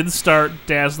 you did start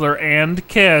Dazzler and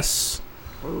Kiss.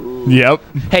 Yep.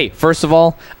 Hey, first of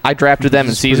all, I drafted them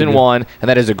in season 1, and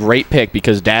that is a great pick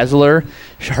because Dazzler,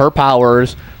 her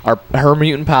powers are her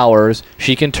mutant powers.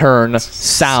 She can turn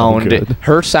sound.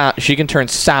 She can turn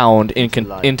sound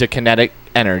into kinetic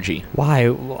energy. Why?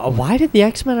 Why did the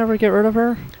X-Men ever get rid of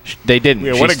her? They didn't.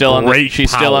 Yeah, she's what a still great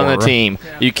she's still on the power. team.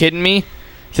 You kidding me?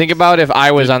 Think about if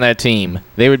I was on that team.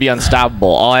 They would be unstoppable.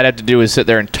 All I'd have to do is sit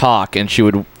there and talk, and she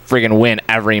would friggin' win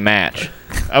every match.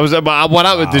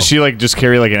 Did she like just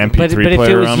carry like an MP3 But player if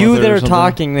it was around you with her or there something?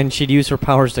 talking, then she'd use her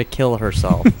powers to kill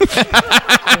herself.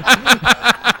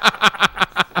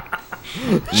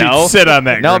 She'd sit on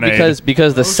that No, grenade.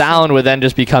 because the sound would then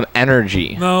just become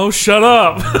energy. No, shut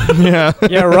up. Yeah.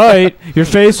 Yeah, right. Your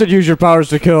face would use your powers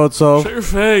to kill itself. Shut your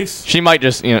face. She might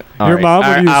just, Your mom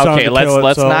would use sound okay, to let's kill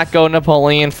let's itself. not go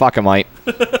Napoleon. Fuck him, Mike.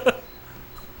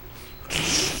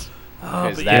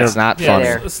 That's not funny.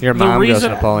 Your mom goes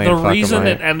Napoleon. The fuck reason him,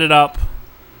 it right. ended up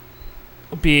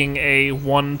being a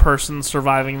one-person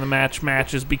surviving the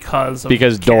match is because of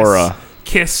Because Dora.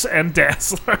 Kiss and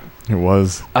Dazzler. It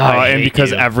was. I And hate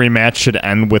because you. every match should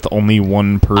end with only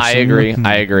one person. I agree.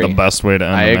 The best way to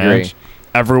end I a agree. match.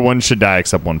 Everyone should die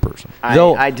except one person.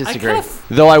 I disagree.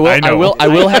 Though I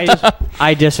will have to.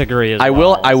 I disagree. I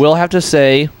will have to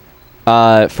say,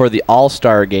 for the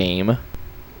All-Star game,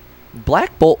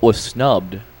 Black Bolt was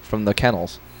snubbed from the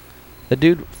kennels. The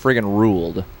dude friggin'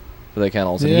 ruled for the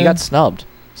kennels, and he Yeah. got snubbed.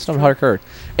 Snubbed hard.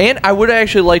 And I would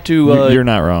actually like to. You're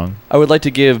not wrong. I would like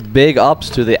to give big ups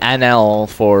to the NL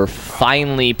for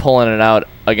finally pulling it out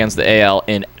against the AL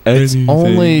in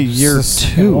Only year It's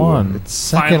the two. one. It's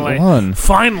second Finally, one.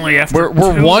 finally, after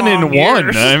We're 2 1 in long 1.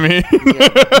 years. I mean,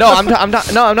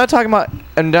 I'm not talking about.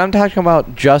 And I'm talking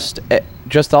about just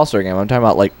the All-Star game. I'm talking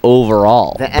about like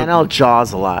overall. The NL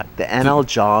jaws a lot. The NL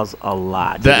jaws a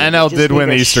lot. The NL Just did win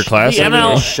need the to Easter The Classic.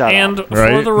 NL, Shut and up. for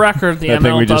Right? the record, the That NL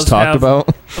thing we just does talked have, about?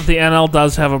 The NL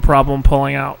does have a problem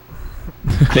pulling out.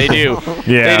 They do.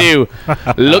 Yeah. They do.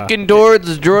 Looking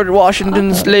towards George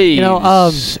Washington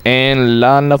Slaves and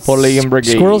La Napoleon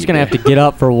Brigade. Squirrel's gonna have to get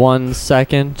up for 1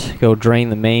 second, go drain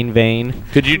the main vein.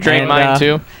 Could you drain And, mine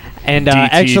too? And DTD,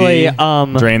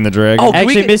 actually, Drain the Dragon. Oh, can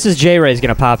we actually, get- Mrs. J Ray is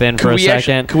gonna pop in for a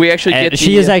second. Can we actually And get?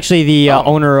 she is actually the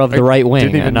owner of the Right Wing,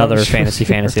 didn't even another know she was-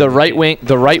 fantasy. The right wing.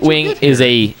 The right wing is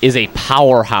a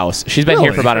powerhouse. She's been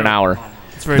here for about an hour.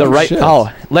 It's very The true. right. Shit.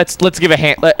 Oh, let's give a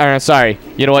hand. Sorry.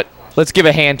 You know what? Let's give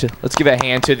a hand to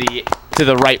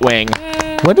the right wing.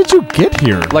 When did you get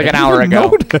here? Like an hour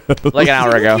ago. Like an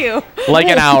hour ago. Like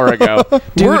an hour ago.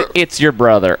 Dude, it's your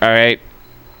brother. All right.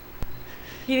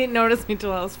 He didn't notice me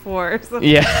till I was 4. So.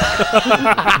 Yeah.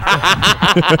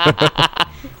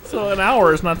 So an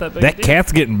hour is not that big. That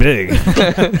cat's getting big.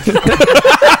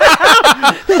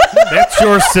 That's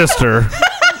your sister.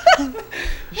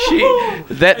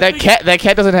 That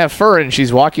cat doesn't have fur and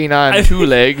she's walking on 2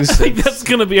 legs. I think that's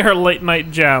gonna be our late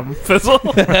night gem. Fizzle.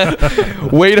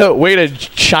 way to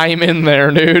chime in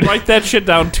there, dude. Write that shit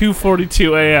down.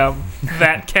 2:42 a.m.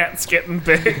 That cat's getting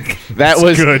big. That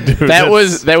was good, dude. That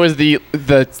was the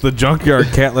It's the junkyard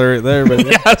cat right there, baby.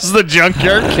 Yes, the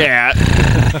junkyard cat.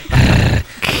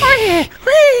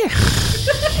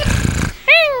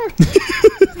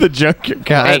 The junkyard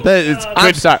cat. Hey, that is I'm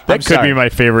good. sorry. That I'm could sorry. be my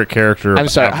favorite character. I'm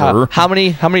sorry. Ever. How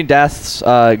many deaths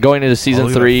going into season I'll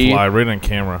leave that 3? Fly right on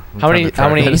camera. I'm How trying many to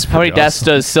track it. how many deaths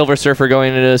does Silver Surfer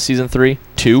going into season 3?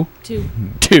 2.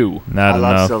 2. Not I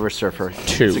love enough. Silver Surfer.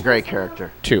 2. He's a great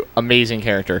character. 2. Amazing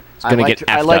character. It's I gonna liked, get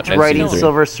I effed liked up in writing season 3.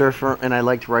 Silver Surfer, and I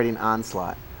liked writing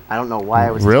Onslaught. I don't know why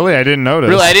I was. Really, I didn't notice.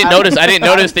 Really, I didn't notice. I didn't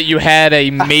notice that you had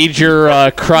a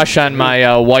major crush on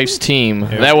my wife's team.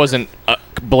 Yeah. That wasn't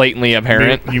blatantly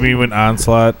apparent. You mean when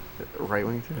Onslaught Right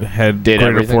wing. had Did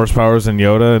greater everything. force powers than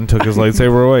Yoda and took his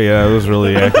lightsaber away? Yeah, it was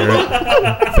really accurate.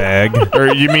 Fag.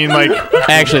 Or you mean like?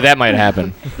 Actually, that might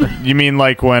happen. You mean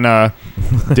like when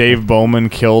Dave Bowman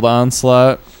killed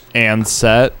Onslaught and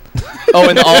Set? Oh,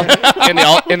 in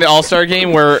the All-Star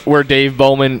game where Dave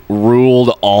Bowman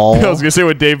ruled all. I was gonna say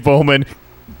when Dave Bowman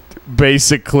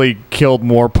basically killed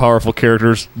more powerful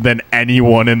characters than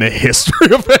anyone in the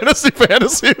history of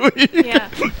Fantasy League. Yeah.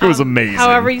 It was amazing.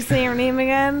 However you say your name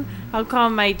again, how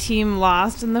come my team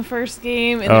lost in the first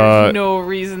game and there's no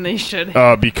reason they should?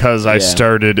 Because I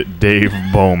started Dave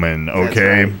Bowman.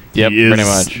 Okay. right. Yep, he is pretty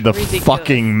much. the Ridiculous.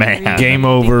 fucking man. Game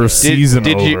over, season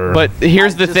Did over. you? But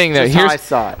here's the thing, though. Just how I Here's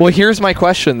saw it. well, here's my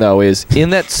question, though: is in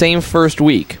that same first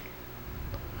week,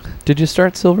 did you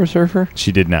start Silver Surfer?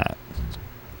 She did not.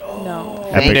 No.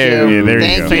 Thank Epic. you. Yeah, there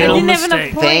Thank you you. go. I didn't have Mistake. enough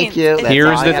points. Thank you. That's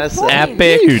Here's all I gotta the say.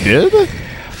 epic. You did.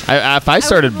 If I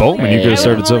started Bowman, you could have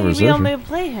started Silver We Surfer. only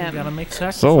play him. Gotta make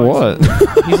sacrifices. So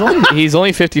what? He's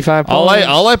only 55 points.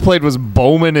 all I played was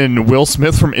Bowman and Will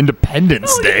Smith from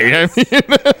Independence Day. I mean,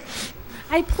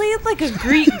 I played like a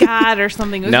Greek god or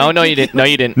something. It was No, like- no, you didn't. No,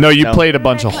 you didn't. No, you No. played a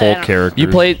bunch of Hulk characters. You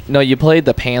played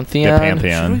the Pantheon. The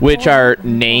Pantheon. Which are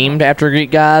named after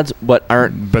Greek gods, but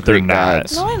aren't. But they're Greek not.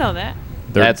 gods. No, I know that.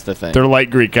 That's the thing. They're like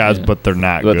Greek gods, but they're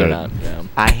not But good. they're not. Yeah.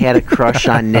 I had a crush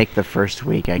on Nick the first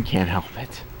week. I can't help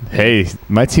it. Hey,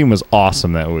 my team was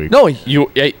awesome that week. No,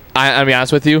 I'll be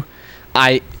honest with you.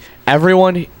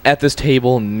 Everyone at this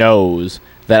table knows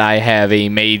that I have a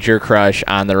major crush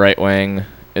on the right wing,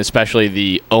 especially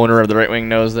the owner of the right wing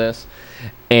knows this,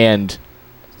 and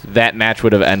that match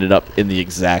would have ended up in the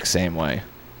exact same way.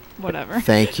 Whatever.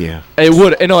 Thank you. It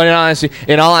would. No,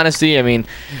 in all honesty, I mean,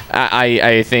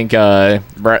 I think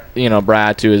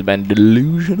Brad too has been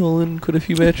delusional in quite a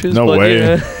few matches. No but, way.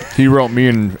 yeah. He wrote me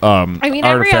in I mean,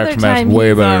 every other Artifact match time way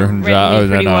he's, better written than me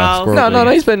pretty well. Squirrel No,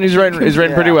 League. he's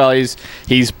writing pretty well.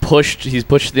 He's pushed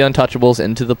the Untouchables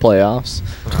into the playoffs.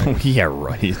 Yeah,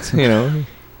 right. You know.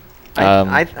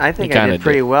 I think I did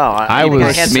pretty well. I think was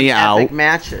I had some epic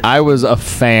matches. I was a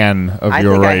fan of I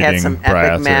your think writing, I had some Brad,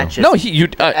 epic too. matches. No, you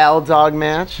L-Dog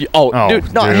match. dude, no,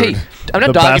 hey, I'm not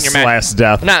The dogging best your match. last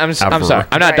death I'm ever. sorry.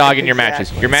 I'm not Right, dogging your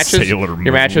exactly. matches. Sailor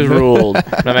Your matches Moon. ruled.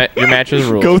 Your matches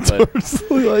ruled. Go but- towards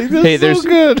like this. Hey, there's so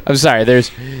good. I'm sorry.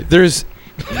 There's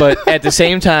but at the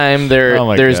same time Oh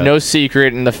my there's God. no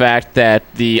secret in the fact that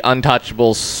the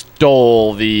Untouchables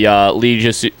stole the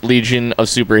Legion of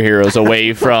Superheroes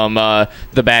away from the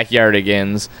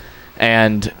Backyardigans,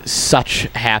 and such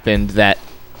happened that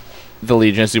the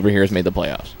Legion of Superheroes made the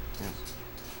playoffs.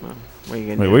 What are you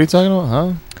Wait, gonna what are do? you talking about?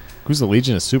 Huh? Who's the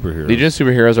Legion of Superheroes? Legion of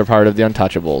Superheroes are part of the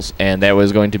Untouchables, and that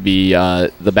was going to be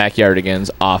the Backyardigans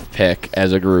off pick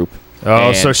as a group. Oh,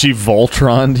 And so she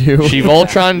Voltroned you? she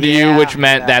Voltroned you, which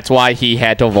meant that's why he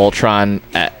had to Voltron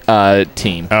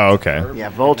team. Oh, okay.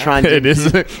 Yeah, Voltron It is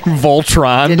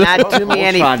Voltron. did not do me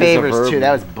any Voltron is a favors, verb. too.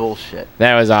 That was bullshit.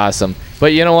 That was awesome.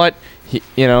 But you know what?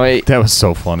 That was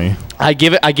so funny. I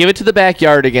give it to the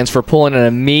Backyardigans for pulling an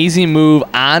amazing move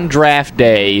on draft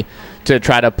day to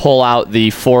try to pull out the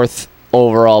 4th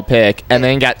overall pick, and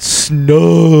then got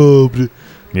snubbed.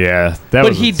 Yeah, that But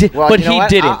was. he did. Well, But you know he what?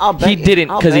 didn't. I'll bet He you.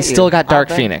 didn't I'll because he bet you. still got I'll Dark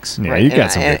bet- Phoenix. Yeah, Right, you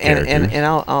got some good and characters.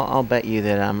 I'll bet you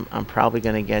that I'm probably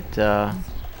gonna get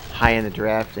high in the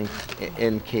draft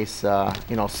in case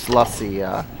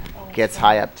Slussy gets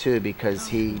high up too, because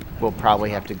he will probably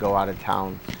have to go out of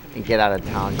town and get out of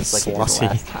town just like he did Slussy.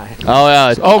 last time. Oh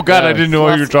yeah. Oh God, I didn't know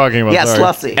what you were talking about. Yeah,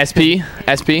 Sorry. Slussy.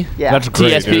 SP. Yeah. That's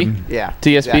great, TSP. dude. Yeah.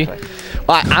 TSP. Exactly.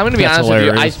 I'm going to be That's honest with you.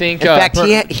 I hilarious. think In fact,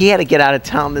 he had to get out of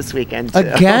town this weekend too.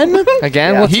 Again?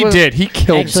 again. Yeah. He did. He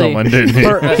killed Actually, someone, didn't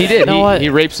he? He did. You know what? He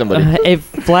raped somebody. Hey,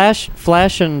 Flash,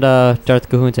 and Darth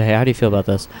Kahunta. Hey, how do you feel about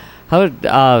this? How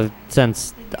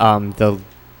since the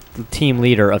team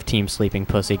leader of Team Sleeping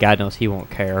Pussy, God knows he won't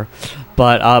care,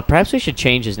 but perhaps we should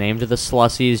change his name to the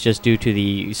Slussies just due to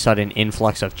the sudden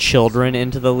influx of children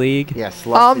into the league. Yeah,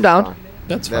 Slussy's I'm down. fine.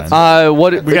 That's fine.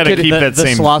 What We gotta could- keep that the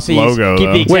same Slussies, logo, keep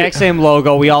though. the exact same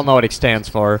logo. We all know what it stands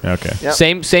for. Okay.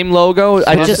 Yep. same logo.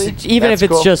 I just Slussy? Even That's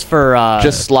if it's cool. just for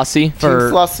just Slussy. for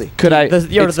Team Slussy. Could I? the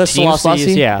it's Team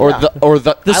Slussies, yeah. Or Yeah. the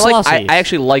The I Slussies.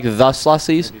 actually like the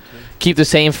Slussies. Keep the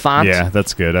same font. Yeah,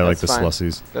 that's good. I like the That's fine.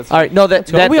 Slussies. That's All right. No,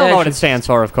 that we all know what actually- it stands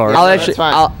for, of course. I'll that's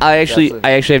actually, fine.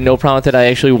 I actually have no problem with it. I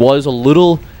actually was a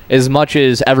little, as much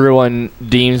as everyone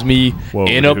deems me Whoa,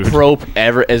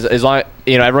 inappropriate. As long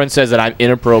everyone says that I'm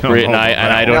inappropriate, and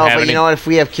I don't no, have but any. you know what? If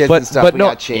we have kids But- and stuff, but we no-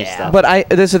 gotta change stuff. But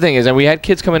that's the thing is, and we had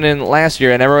kids coming in last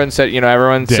year, and everyone said,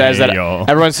 everyone says that Dang-o.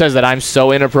 everyone says that I'm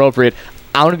so inappropriate.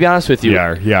 I want to be honest with you.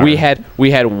 Yeah. We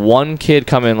had one kid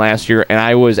come in last year, and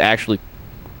I was actually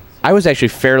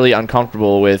fairly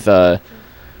uncomfortable with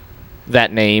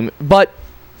that name, but.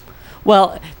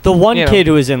 Well, the one You know. kid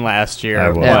who was in last year I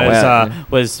was will. Yeah,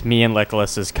 was me and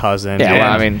Nicholas's cousin. Yeah, well,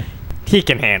 and I mean, he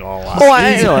can handle a lot. Oh,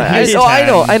 I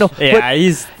know. I know. Yeah, But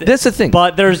he's. that's the thing.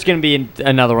 But there's gonna be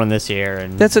another one this year,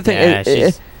 and That's the thing, Yeah,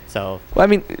 it- so I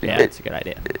mean, yeah, it's a good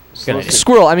idea. Good idea.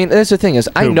 Squirrel. I mean, that's the thing is,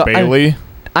 I Who, know. Bailey?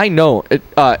 I know.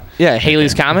 Yeah,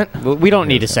 Haley's comment. We don't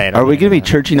need to say it. Are we going to be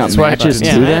churching up That's why I matches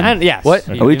thought- too Yeah, then? yes. What?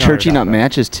 Are we You know churching what up we're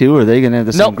matches too, or are they going to have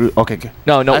the same Nope. group? Okay, good.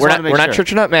 No, I just we're wanted not. to make We're not sure.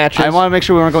 churching up matches. I want to make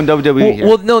sure we weren't going WWE here.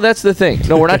 Well, no, that's the thing.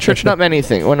 No, we're not churching up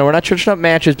anything. Well, no, we're not churching up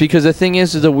matches because the thing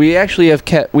is that we have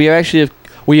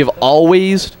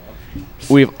always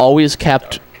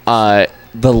kept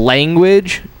the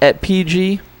language at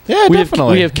PG. Yeah,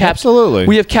 definitely. We have kept Absolutely.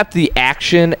 We have kept the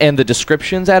action and the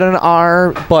descriptions at an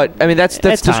R, but I mean that's At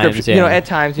description. times, You know, yeah. at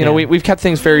times, Yeah. we've kept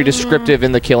things very descriptive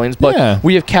in the killings, but Yeah.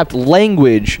 we have kept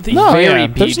language No, very yeah.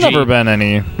 PG. There's never been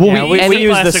any. Well, Yeah, we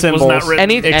use the Classic was symbols. not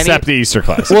written. Except the Easter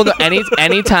class. Well, no,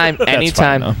 anytime fine, though.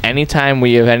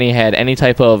 we have had any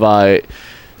type of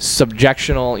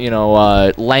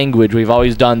subjectional, language. We've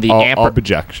always done the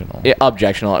objectional.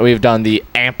 Objectional. We've done the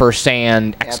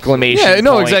ampersand exclamation. Yeah,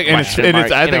 no, point, exactly. And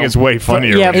it's, I think it's way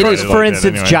funnier. Yeah, when you phrase it for like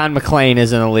instance, that anyway. John McClane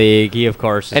is in the league. He, of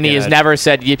course, is and he has good. never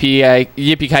said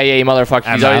yippee-ki-yay,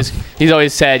 motherfucker. He's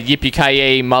always said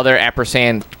yippee-ki-yay, mother,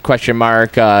 ampersand, question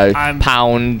mark,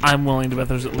 pound. I'm willing to bet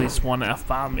there's at least one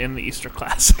F-bomb in the Easter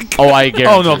Classic. Oh, I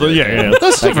guarantee. Oh no, yeah.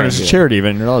 That's different. It's a charity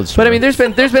event. But I mean, there's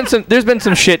been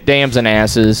some shit dams and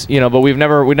asses, but we've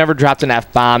never dropped an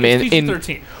F-bomb in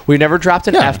PG-13. We've never dropped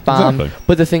an F-bomb. Exactly.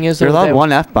 But the thing is, You're allowed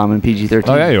one F-bomb in PG-13.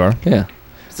 Oh yeah, you are. Yeah.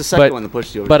 It's the second one that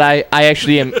pushed you over. But I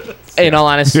actually am, in all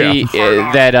honesty,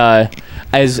 that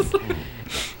as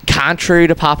contrary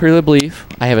to popular belief,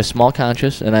 I have a small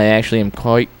conscience, and I actually am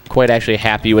quite actually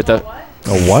happy with the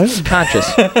A what? Conscience.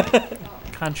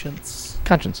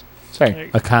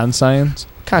 Sorry. A conscience.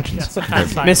 Conscience.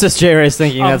 Mrs. J. is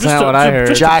thinking that's not what I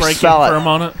heard. Just to break it for a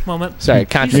moment. Sorry,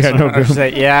 conscience.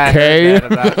 Yeah, I Okay. heard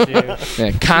that about you.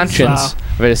 Yeah, conscience. I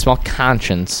have a small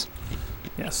conscience.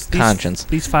 Yes. Conscience.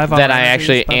 These 5 hours. That I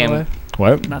actually am.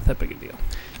 What? Not that big a deal.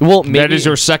 Well, maybe that is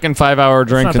your second 5-hour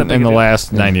drink It's not that in big the a deal.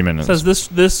 last 90 minutes. It says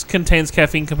this contains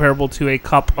caffeine comparable to a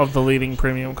cup of the leading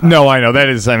premium coffee. No, I know that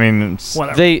is. I mean,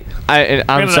 Whatever. I'm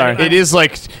Granted, sorry. it is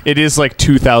like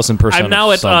 2,000%. I'm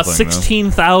now at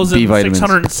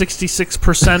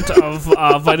 16,666% of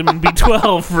vitamin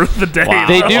B12 for the day.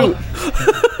 Wow.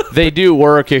 They do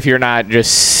work if you're not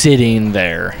just sitting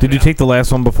there. Did you take the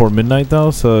last one before midnight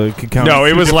though? So it could count. No, as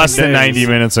it two was less than different 90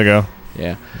 minutes ago.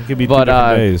 Yeah. It could be But, 2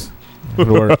 different days.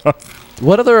 It'll work.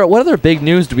 What other big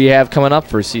news do we have coming up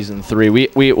for season 3?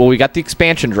 We got the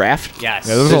expansion draft. Yes.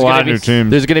 Yeah, there's a lot of new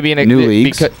teams. There's going to be New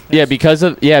leagues. because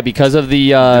of the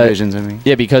Divisions, I mean.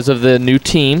 Yeah, because of the new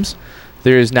teams,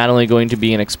 there is not only going to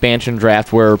be an expansion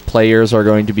draft where players are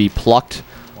going to be plucked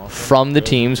from the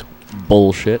teams.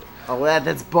 Bullshit. Oh,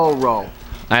 that's bull roll.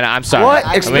 I'm sorry. What?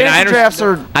 I Expansion drafts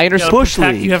are I understand. Bush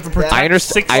League. You have to protect I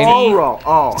understand. 60. Bull roll.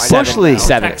 Oh, Bush League.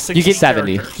 70. You get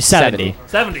 70. 70.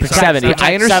 70. 70.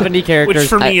 I understand. 70 characters. Which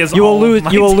for me is you will all lose. of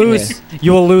my You will teams. lose.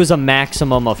 You will lose a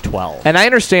maximum of 12. And I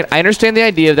understand the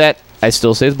idea of that. I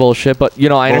still say it's bullshit, but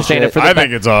I understand it for the I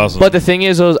think it's awesome. But the thing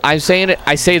is I'm saying it.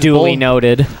 I say it's Duly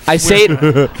noted. I say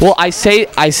it. Well, I say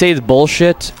it's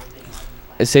bullshit.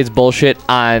 I say it's bullshit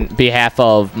on behalf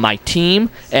of my team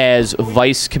as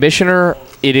vice commissioner.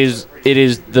 It is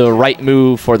the right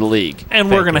move for the league. And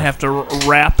we're going to have to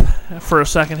wrap for a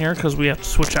second here because we have to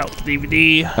switch out the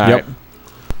DVD. All right.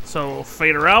 So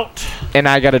fade her out. And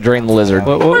I got to drain the lizard.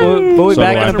 We'll be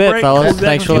back in a bit, fellas.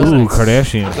 Thanks for listening. Ooh,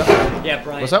 Kardashian. Yeah,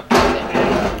 Brian. What's up?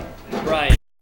 Brian.